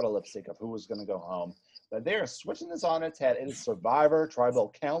would pick out a lip sync of who was going to go home. But they are switching this on its head. It is Survivor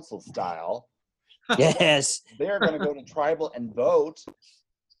Tribal Council style. Yes. They are going to go to Tribal and vote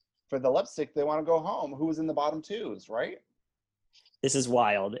for the lip sync they want to go home. Who was in the bottom twos, right? This is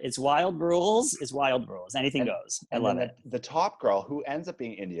wild. It's wild rules. It's wild rules. Anything goes. I love it. The top girl, who ends up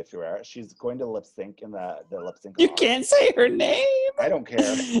being India Ferrera, she's going to lip sync in the lip sync. You can't say her name. I don't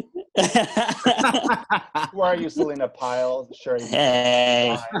care. Who are you, Selena Pyle? Sure.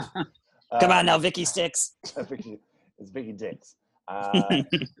 Hey. Come on now, Vicky Sticks. It's Vicky Dix.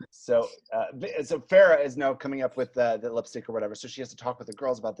 So Farah is now coming up with the lipstick or whatever. So she has to talk with the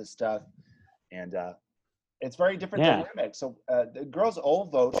girls about this stuff. And it's very different dynamic. So the girls all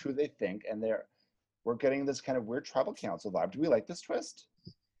vote who they think, and we're getting this kind of weird tribal council vibe. Do we like this twist?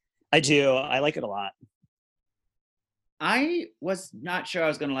 I do. I like it a lot. I was not sure I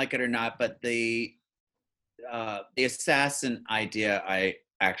was going to like it or not, but the assassin idea I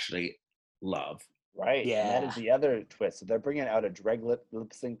actually love. Right. Yeah. And that is the other twist. So they're bringing out a drag lip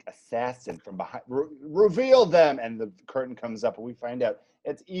sync assassin from behind. Reveal them, and the curtain comes up, and we find out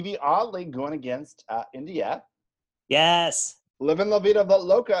it's Evie Oddly going against India. Yes. Living La Vida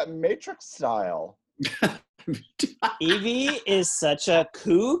Loca, Matrix style. Evie is such a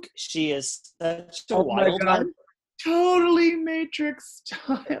kook. She is such a Oh my wild God. one. Totally Matrix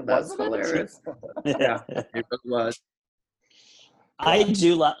style. That's Wasn't it? hilarious. Yeah, it was. I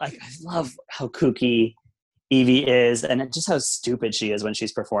love how kooky Evie is, and just how stupid she is when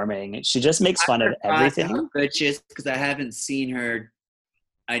she's performing. She just makes fun of everything. How good she is, because I haven't seen her.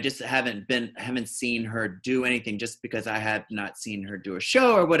 I just haven't seen her do anything, just because I have not seen her do a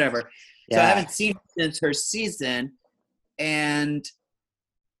show or whatever. Yeah. So I haven't seen her since her season. And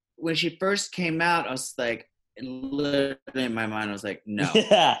when she first came out, I was like, literally in my mind, I was like, no.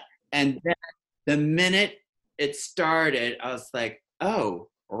 Yeah. And then the minute it started, I was like, oh,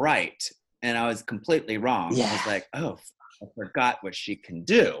 right. And I was completely wrong. Yeah. I was like, oh, I forgot what she can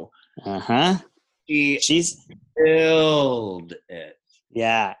do. Uh-huh. She's killed it.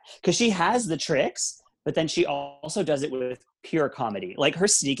 Yeah. Because she has the tricks, but then she also does it with pure comedy. Like her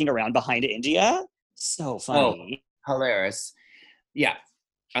sneaking around behind India. So funny. Oh, hilarious. Yeah.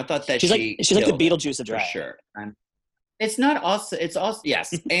 I thought that she's like the Beetlejuice of drag. For sure. It's also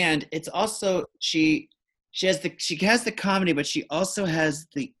yes. And it's also she has the comedy, but she also has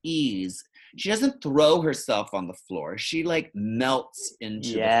the ease. She doesn't throw herself on the floor. She like melts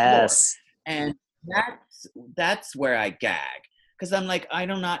into the floor. And that's where I gag. Because I'm like, I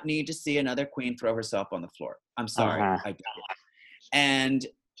do not need to see another queen throw herself on the floor. I'm sorry. I don't. And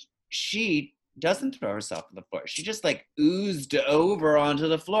she doesn't throw herself on the floor. She just like oozed over onto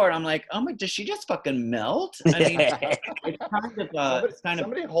the floor. And I'm like, oh my, does she just fucking melt? I mean, it's kind of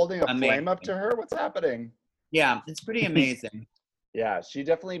somebody holding a amazing. flame up to her. What's happening? Yeah, it's pretty amazing. Yeah, she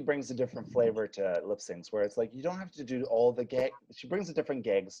definitely brings a different flavor to lip syncs, where it's like you don't have to do all the gag. She brings a different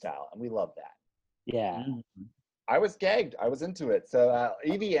gag style, and we love that. Yeah. Mm-hmm. I was gagged. I was into it. So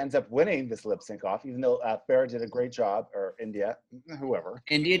Evie ends up winning this lip sync off, even though Farrah did a great job, or India, whoever.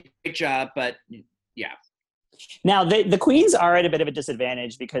 India did a great job, but yeah. Now, the queens are at a bit of a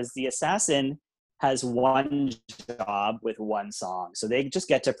disadvantage because the assassin has one job with one song. So they just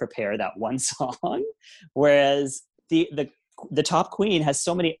get to prepare that one song. Whereas the top queen has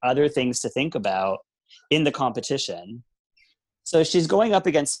so many other things to think about in the competition. So she's going up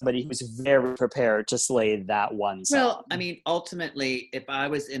against somebody who's very prepared to slay that one song. Well, I mean, ultimately, if I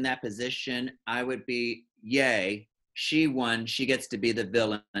was in that position, I would be, yay, she won. She gets to be the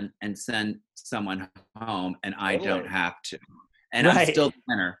villain and send someone home, and I don't have to. And I'm still the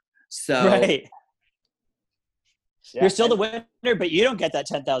winner. So you're still the winner, but you don't get that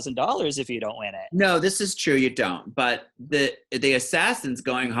 $10,000 if you don't win it. No, this is true. You don't. But the assassin's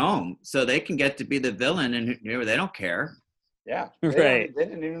going home, so they can get to be the villain, and they don't care. Yeah, they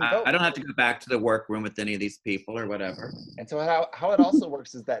didn't even vote. I don't have to go back to the workroom with any of these people or whatever. And so how it also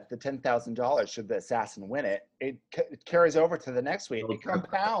works is that the $10,000, should the assassin win it, it carries over to the next week. It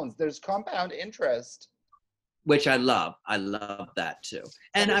compounds. There's compound interest. Which I love. I love that too.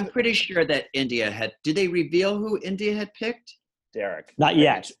 And I'm pretty sure that did they reveal who India had picked? Derek. Not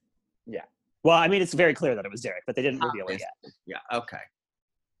yet. Yeah. Well, I mean, it's very clear that it was Derek, but they didn't reveal it yet. Yeah, okay.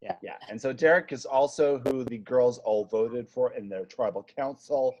 Yeah. And so Derek is also who the girls all voted for in their tribal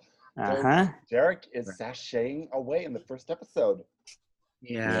council. So Derek is sashaying away in the first episode.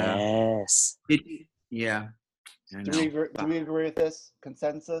 Yeah. Yes. Yeah. Do we agree with this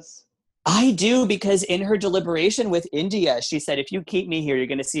consensus? I do, because in her deliberation with India, she said, if you keep me here, you're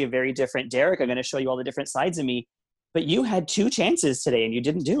going to see a very different Derek. I'm going to show you all the different sides of me. But you had 2 chances today and you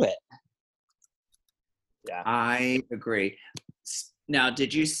didn't do it. Yeah. I agree. Now,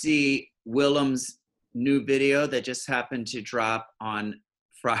 did you see Willem's new video that just happened to drop on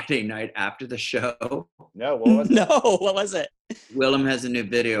Friday night after the show? No, what was it? No, what was it? Willem has a new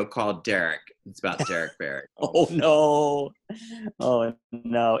video called Derek. It's about Derek Barrett. Oh, no. Oh,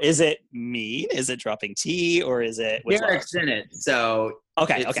 no. Is it mean? Is it dropping tea, or is it with Derek's in it, so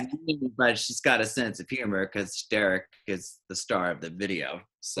okay. Mean, but she's got a sense of humor because Derek is the star of the video.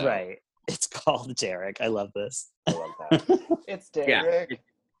 So. Right. It's called Derek. I love this. I love that. It's Derek. Yeah, it's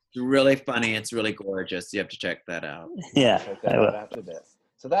really funny. It's really gorgeous. You have to check that out. Yeah. Check that out after this.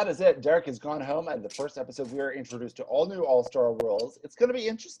 So that is it. Derek has gone home, and the first episode we are introduced to all new All-Star rules. It's going to be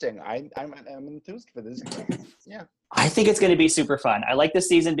interesting. I'm enthused for this. Yeah. I think it's going to be super fun. I like this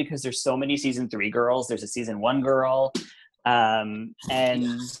season because there's so many season 3 girls. There's a season 1 girl, and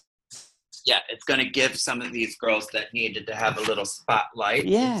yeah, it's going to give some of these girls that needed to have a little spotlight.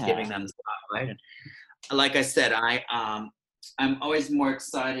 Yeah, it's giving them the spotlight. And like I said, I'm always more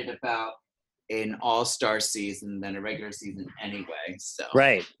excited about an all-star season than a regular season anyway. So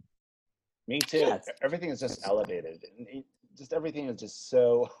right. Me too. Yes. Everything is just elevated. Just everything is just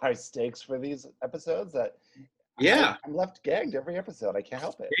so high stakes for these episodes that Yeah. I'm left gagged every episode. I can't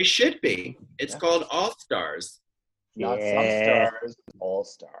help it. They should be. It's called All Stars. Not some Yeah. stars, all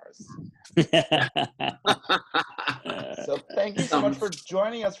stars. So thank you so much for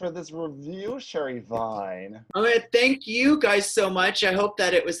joining us for this review, Sherry Vine. Thank you guys so much. I hope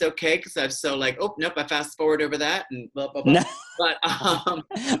that it was okay because I'm so like, oh, nope, I fast forward over that and blah, blah, blah. No. But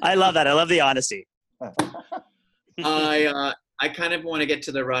I love that. I love the honesty. I kind of want to get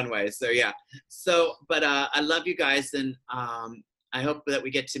to the runway. So, yeah. So, but I love you guys. And I hope that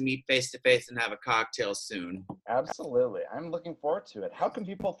we get to meet face to face and have a cocktail soon. Absolutely. I'm looking forward to it. How can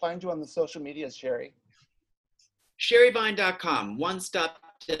people find you on the social medias, Sherry? SherryVine.com, one-stop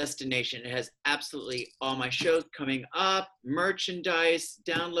destination. It has absolutely all my shows coming up, merchandise,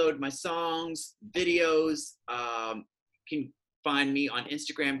 download my songs, videos. You can find me on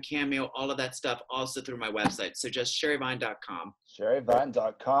Instagram, Cameo, all of that stuff, also through my website. So just SherryVine.com.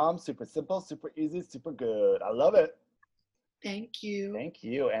 SherryVine.com. Super simple, super easy, super good. I love it. Thank you. Thank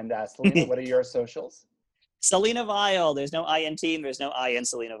you. And Selena, what are your socials? Selena Vile. There's no I in team. There's no I in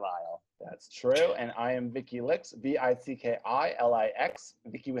Selena Vile. That's true. And I am Vicky Lix, VICKILIX.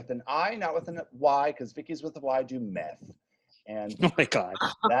 Vicky with an I, not with an Y, because Vicky's with a Y do meth. And Oh my God.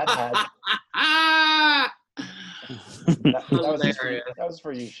 that had that was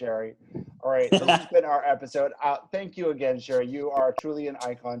for you, Sherry. All right, this has been our episode. Thank you again, Sherry. You are truly an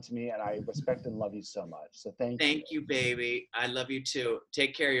icon to me, and I respect and love you so much. So thank you. Thank you, baby. I love you too.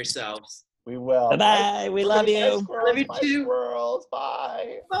 Take care of yourselves. We will. Bye-bye. We love you. Squirrels, Love you bye, too. Squirrels.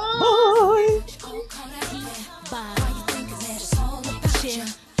 Bye. Bye.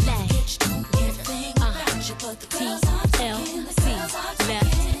 Bye.